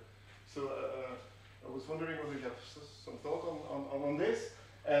together. So I was wondering whether you have some thought on this,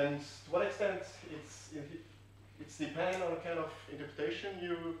 and to what extent it's depending on the kind of interpretation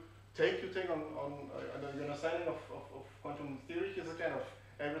you take on your understanding of quantum theory. Is a kind of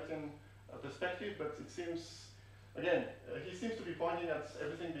everything perspective, but it seems, again, he seems to be pointing at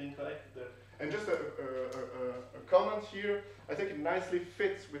everything being connected there. And just a comment here, I think it nicely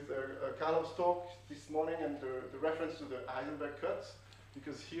fits with Carlos' talk this morning and the reference to the Heisenberg cut,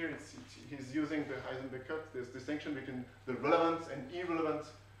 because here he's using the Heisenberg cut, this distinction between the relevant and irrelevant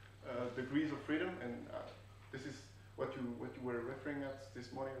degrees of freedom, and this is what you were referring at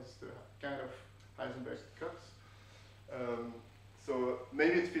this morning as the kind of Heisenberg cuts. So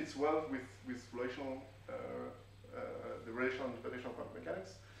maybe it fits well with relational, the relational interpretation of quantum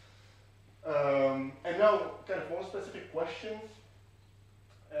mechanics. And now, kind of more specific question.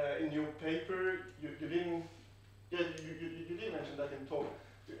 In your paper, you didn't mention that in talk.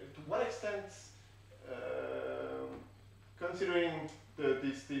 To what extent, considering the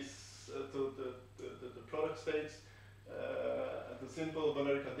product states, the simple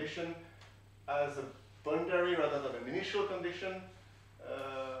boundary condition as a boundary rather than an initial condition.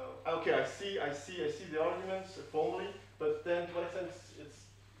 Okay, I see the arguments formally, but then to what extent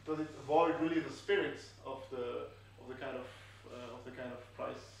does it avoid really the spirit of the kind of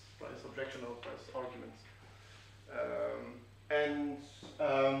price objection or price argument?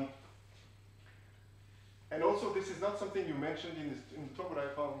 And also, this is not something you mentioned in the talk, but I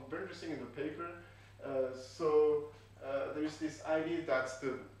found very interesting in the paper. So there is this idea that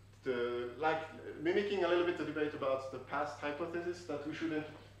like mimicking a little bit the debate about the past hypothesis, that we should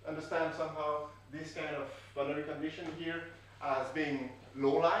understand somehow this kind of boundary condition here as being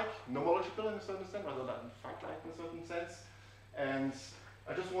law-like, nomological in a certain sense, rather than fact-like in a certain sense. And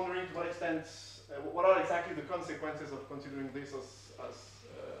I'm just wondering to what extent, what are exactly the consequences of considering this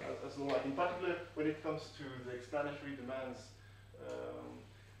as law-like, in particular when it comes to the explanatory demands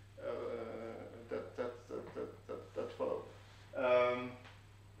that follow.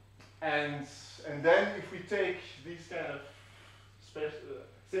 And then if we take this kind of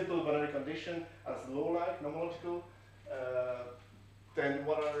simple boundary condition as law-like, nomological, then to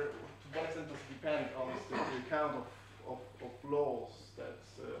what extent does it depend on the account of laws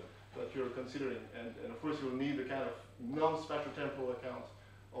that you're considering? And of course you'll need a kind of non-spatial temporal account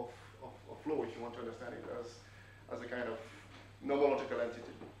of law if you want to understand it as a kind of nomological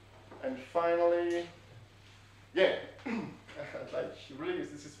entity. And finally, yeah, like really,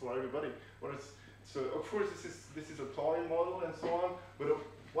 this is for everybody. So of course, this is a toy model and so on. But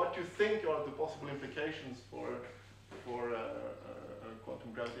what do you think are the possible implications for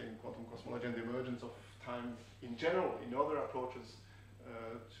quantum gravity and quantum cosmology and the emergence of time in general in other approaches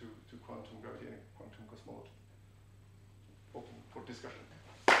to quantum gravity and quantum cosmology? Open for discussion.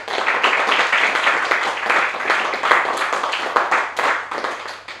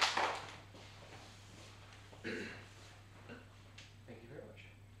 Thank you very much.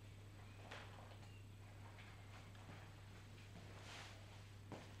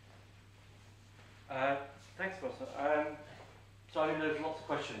 Thanks, Vincent. So I mean, there's lots of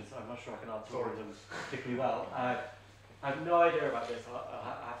questions. I'm not sure I can answer all of them particularly well. I have no idea about this.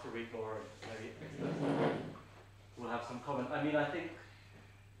 I'll have to read more and maybe we'll have some comment. I mean, I think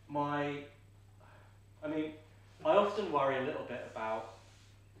I often worry a little bit about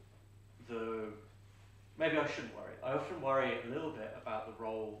maybe I shouldn't worry. I often worry a little bit about the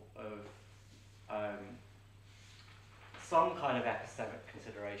role of some kind of epistemic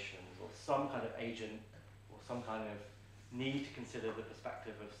considerations or some kind of agent or some kind of need to consider the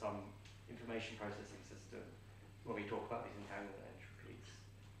perspective of some information processing system when we talk about these entanglement entropes.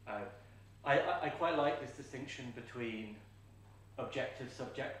 I quite like this distinction between objective,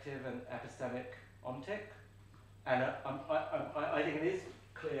 subjective, and epistemic ontic. And I think it is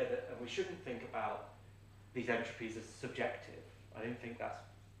clear that we shouldn't think about these entropies as subjective. I don't think that's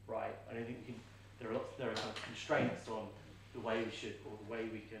right. I don't think there are kind of constraints on the way we should, or the way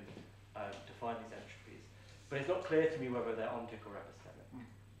we can define these entropies. But it's not clear to me whether they're ontic or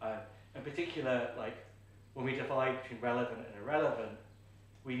epistemic. In particular, like when we divide between relevant and irrelevant,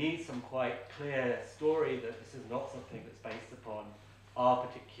 we need some quite clear story that this is not something that's based upon our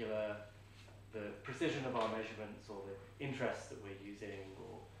particular, the precision of our measurements or the interests that we're using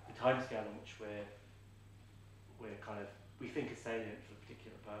or the timescale in which we think is salient for a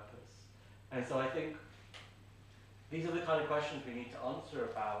particular purpose. And so I think these are the kind of questions we need to answer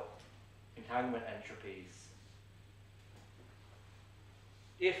about entanglement entropies.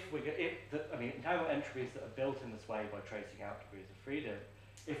 Entanglement entropies that are built in this way by tracing out degrees of freedom,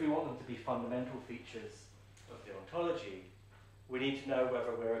 if we want them to be fundamental features of the ontology, we need to know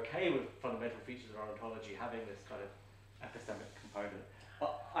whether we're okay with fundamental features of our ontology having this kind of epistemic component.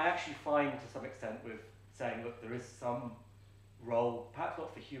 But I actually find, to some extent, with saying, look, there is some role, perhaps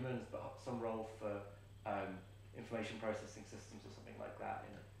not for humans, but some role for information processing systems or something like that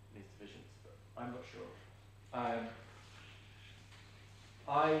in these divisions, but I'm not sure.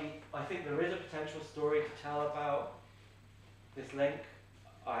 I think there is a potential story to tell about this link.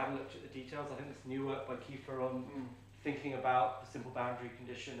 I haven't looked at the details. I think this new work by Kiefer on thinking about the simple boundary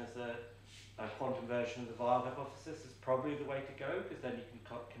condition as a quantum version of the Weyl hypothesis is probably the way to go, because then you can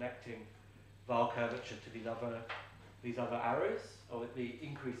connecting Weyl curvature to these other arrows, or the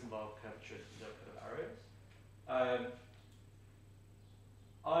increase in Weyl curvature to these other kind of arrows.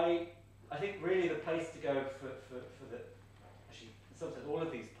 I think really the place to go for the, actually in some sense all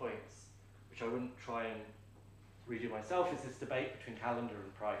of these points, which I wouldn't try and redo myself, is this debate between Callender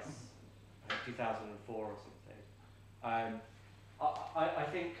and Price, I think 2004 or something. I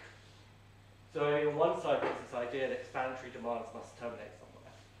think, so on one side there's this idea that explanatory demands must terminate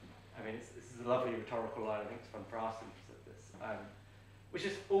somewhere. I mean, this is a lovely rhetorical line. I think it's from Brassen who said this, which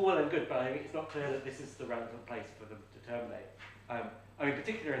is all well and good, but I think it's not clear that this is the relevant place for them to terminate. I mean,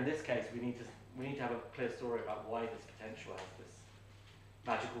 particularly in this case, we need to have a clear story about why this potential has this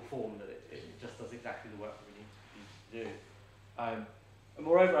magical form that it just does exactly the work that we need to do. And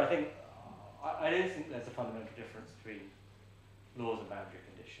moreover, I don't think there's a fundamental difference between laws and boundary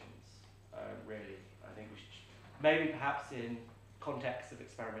conditions. Really, I think we should, maybe perhaps in context of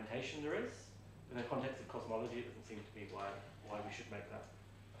experimentation there is. In the context of cosmology, it doesn't seem to me why we should make that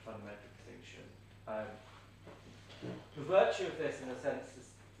a fundamental distinction. The virtue of this, in a sense,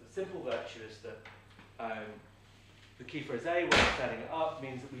 is the simple virtue is that the Kiefer way of setting it up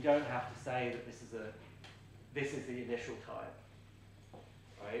means that we don't have to say that this is the initial time,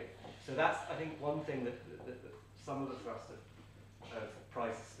 right? So that's, I think, one thing that some of the thrust of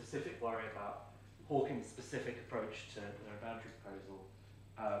Price's specific worry about Hawking's specific approach to the boundary proposal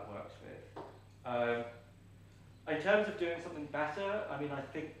works with. In terms of doing something better, I mean, I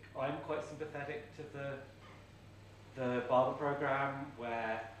think I'm quite sympathetic to the Barber program,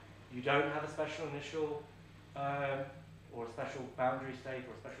 where you don't have a special initial or a special boundary state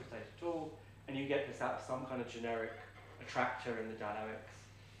or a special state at all, and you get this out of some kind of generic attractor in the dynamics.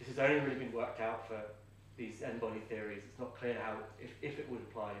 This has only really been worked out for these n-body theories. It's not clear how, if it would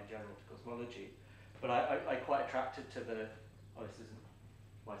apply in general to cosmology. But I'm quite attracted to the, oh, this isn't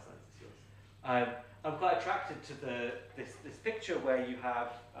my slides, it's yours. I'm quite attracted to this picture where you have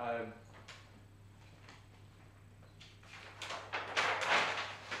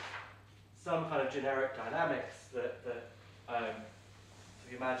some kind of generic dynamics that so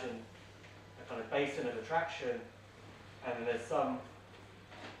you imagine a kind of basin of attraction, and then there's some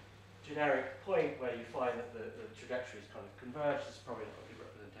generic point where you find that the trajectories kind of converge. This is probably not a good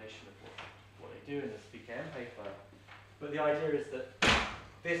representation of what they do in the SPKM paper. But the idea is that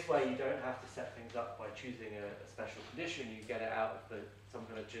this way you don't have to set things up by choosing a special condition. You get it out of some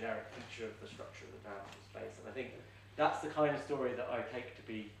kind of generic feature of the structure of the dimensional space. And I think that's the kind of story that I take to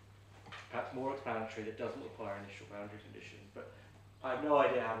be perhaps more explanatory, that doesn't require initial boundary conditions. But I have no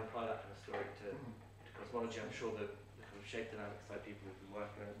idea how to apply that kind of story to cosmology. I'm sure the kind of shape dynamics side people who've been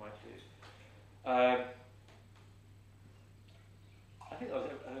working on it might do. I think that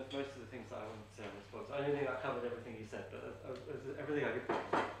was most of the things that I wanted to say in response. I don't think I covered everything you said, but everything I could.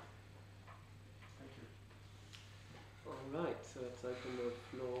 Thank you. All right, so let's open the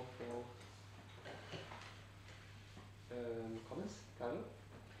floor for comments. Carlo?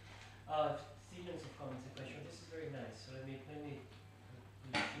 Sequence of comments and questions. This is very nice. So let me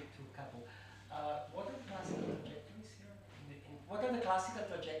stick to a couple. What are the classical trajectories here? What are the classical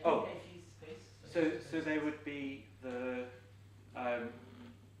trajectories in phase space? So they would be the. I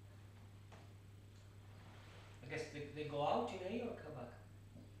guess they go out in A or come back?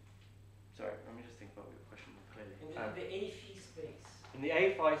 Sorry, let me just think about your question more clearly. In the A phi space. In the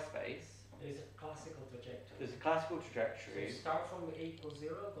A phi space. There's a classical trajectory. There's a classical So trajectory. you start from A equals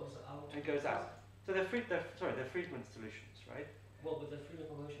 0, goes out. It goes out. So they're Friedman solutions, right? Well, with the Friedman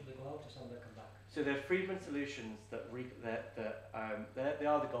convolution, they go out to some that come back. So they're Friedman solutions they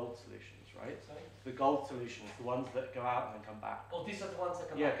are the gold solutions, right? Sorry? The gold solutions, the ones that go out and then come back. Oh, these are the ones that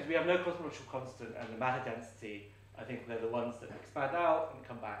come Yeah, back. because we have no cosmological constant, and the matter density, I think they're the ones that expand out and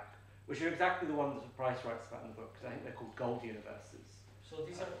come back, which are exactly the ones that Price writes about in the book, because I think they're called gold universes. So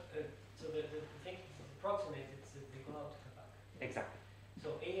these are, so the thing approximate, it's they go out to come back. Exactly.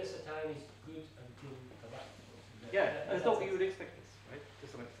 So A as a time is good until come back. Yeah, that's not what you would expect this, right? To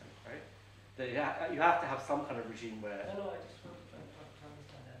some extent, right? That you have to have some kind of regime where. No, I just want to try to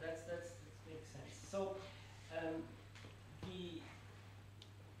understand that. That makes sense. So,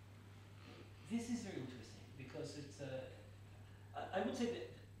 this is very interesting because it's I would say that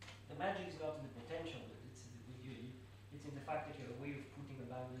the magic is not in the potential, but it's in the fact that you have a way of putting a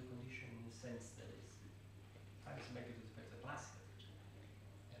boundary condition in a sense that is tries to make it with respect to the classical.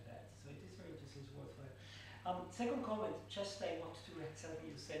 So it is very interesting, it's worthwhile. Second comment, just I want to react something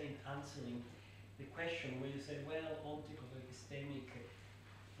you said in answering the question where you said, well, ontic or epistemic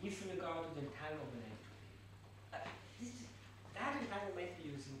with regard to the entanglement entropy. That entanglement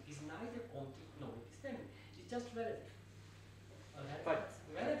using is neither ontic nor epistemic. It's just relative. Okay? But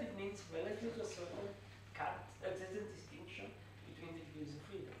relative means relative to a certain certain distinction between the degrees of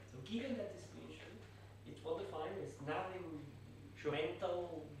freedom. So given that distinction, it's well defined. It's nothing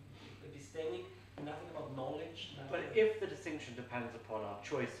mental, epistemic, nothing about knowledge. But if the distinction depends upon our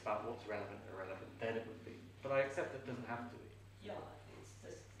choice about what's relevant or irrelevant, then it would be. But I accept that it doesn't have to be. Yeah, it's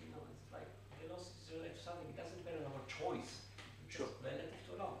just, it's like velocity is related to something. It doesn't depend on our choice. It's just relative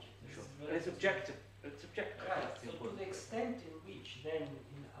to an object. Sure. And it's objective. It's objective. Right. That's the So to important the thing. extent in which then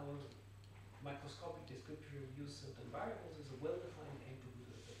in our microscopic description we use certain variables is a well-defined entropy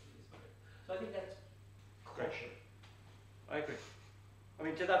with respect to this variable. So I think that's crucial. I agree. I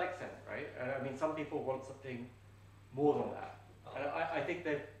mean, to that extent, right? I mean, some people want something more than that. And I think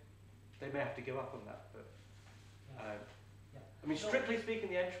they may have to give up on that. But I mean, strictly speaking,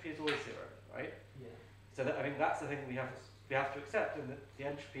 the entropy is always 0, right? Yeah. So I think that's the thing we have to accept, and that the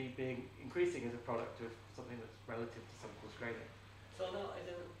entropy being increasing is a product of something that's relative to some course gradient. So now, as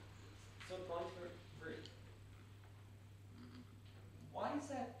a third point, why is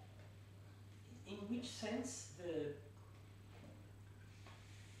that? In which sense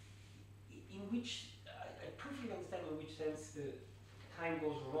I perfectly understand in which sense the time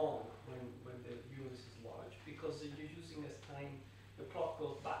goes wrong when the universe is large, because you're using as time, the clock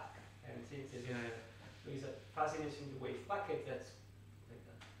goes back, and since there is a fuzziness in the wave bucket, that's like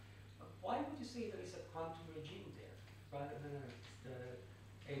that. But why would you say there is a quantum regime there, rather than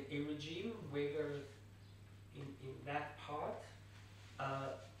a regime where in that part,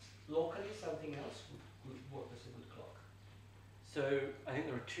 locally something else would work as a good clock? So I think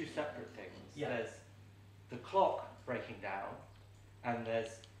there are two separate things. Yeah. There's the clock breaking down, and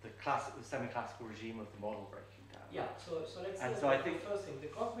there's the semi-classical regime of the model breaking down. Yeah, so let's And say so I the think- first thing,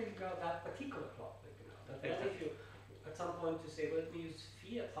 the clock breaking down, that particular clock breaking down. But then if you, at some point, you say, well, let me use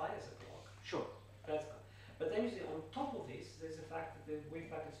phi as a clock. Sure. That's fine. But then you see, on top of this, there's the fact that the wave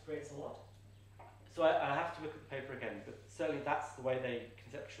packet spreads a lot. So I have to look at the paper again, but certainly that's the way they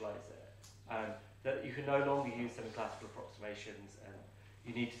conceptualize it. That you can no longer use semi-classical approximations, and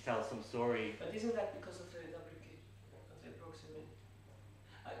you need to tell some story. But isn't that because of the approximation?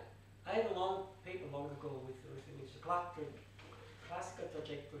 I had a long paper long ago with the classical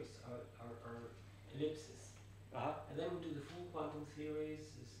trajectories are ellipses. And then we do the full quantum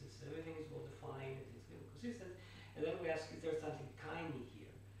theories, everything is well defined, it's very consistent. And then we ask if there's something tiny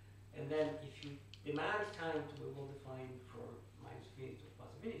here. And then if you demand time to be well defined for minus infinity to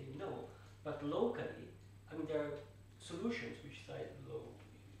plus infinity, no. But locally, I mean, there are solutions which cite low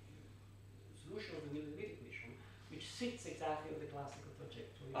solution of the Wheeler-DeWitt equation, which sits exactly on the classical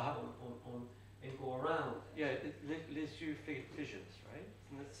trajectory on and go around. Yeah, Lisieux fissures, right?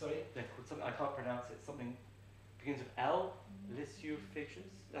 Sorry? They're called something, I can't pronounce it, something begins with L, Lisieux fissures.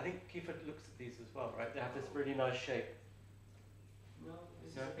 I think Kiefer looks at these as well, right? They have this really nice shape. No,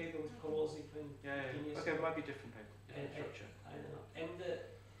 this is a paper with Kowalski and Okay, it might be different paper, different structure. I don't know. And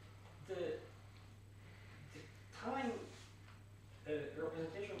the time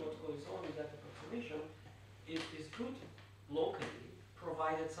representation of what goes on in that approximation is good locally,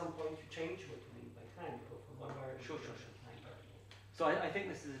 provided at some point you change what you mean by time. You go from one variable to time variable. So I think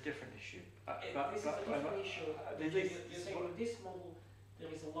this is a different issue. This is a different issue. You're saying with this model,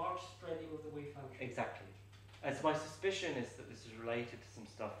 there is a large spreading of the wave function. Exactly. And so my suspicion is that this is related to some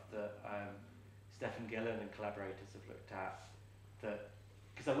stuff that Stefan Gillen and collaborators have looked at. That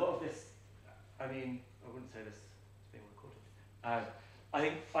because a lot of this, I mean, I wouldn't say this is being recorded.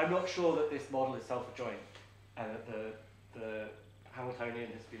 I'm not sure that this model is self-adjoint, and that the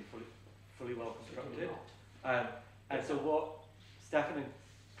Hamiltonian has been fully well constructed. And so what Stefan and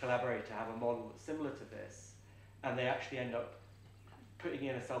collaborator have a model that's similar to this, and they actually end up putting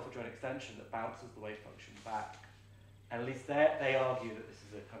in a self-adjoint extension that bounces the wave function back. And at least they argue that this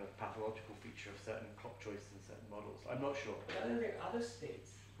is a kind of pathological feature of certain clock choices in certain models. I'm not sure. But then there are other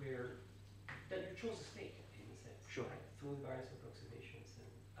states where that you chose a state in a sense, sure, right? Through the various approximations.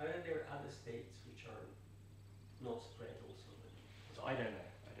 And then there are other states which are not spread also. So I don't know.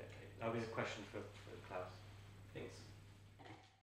 That'll be a question for Klaus. Thanks.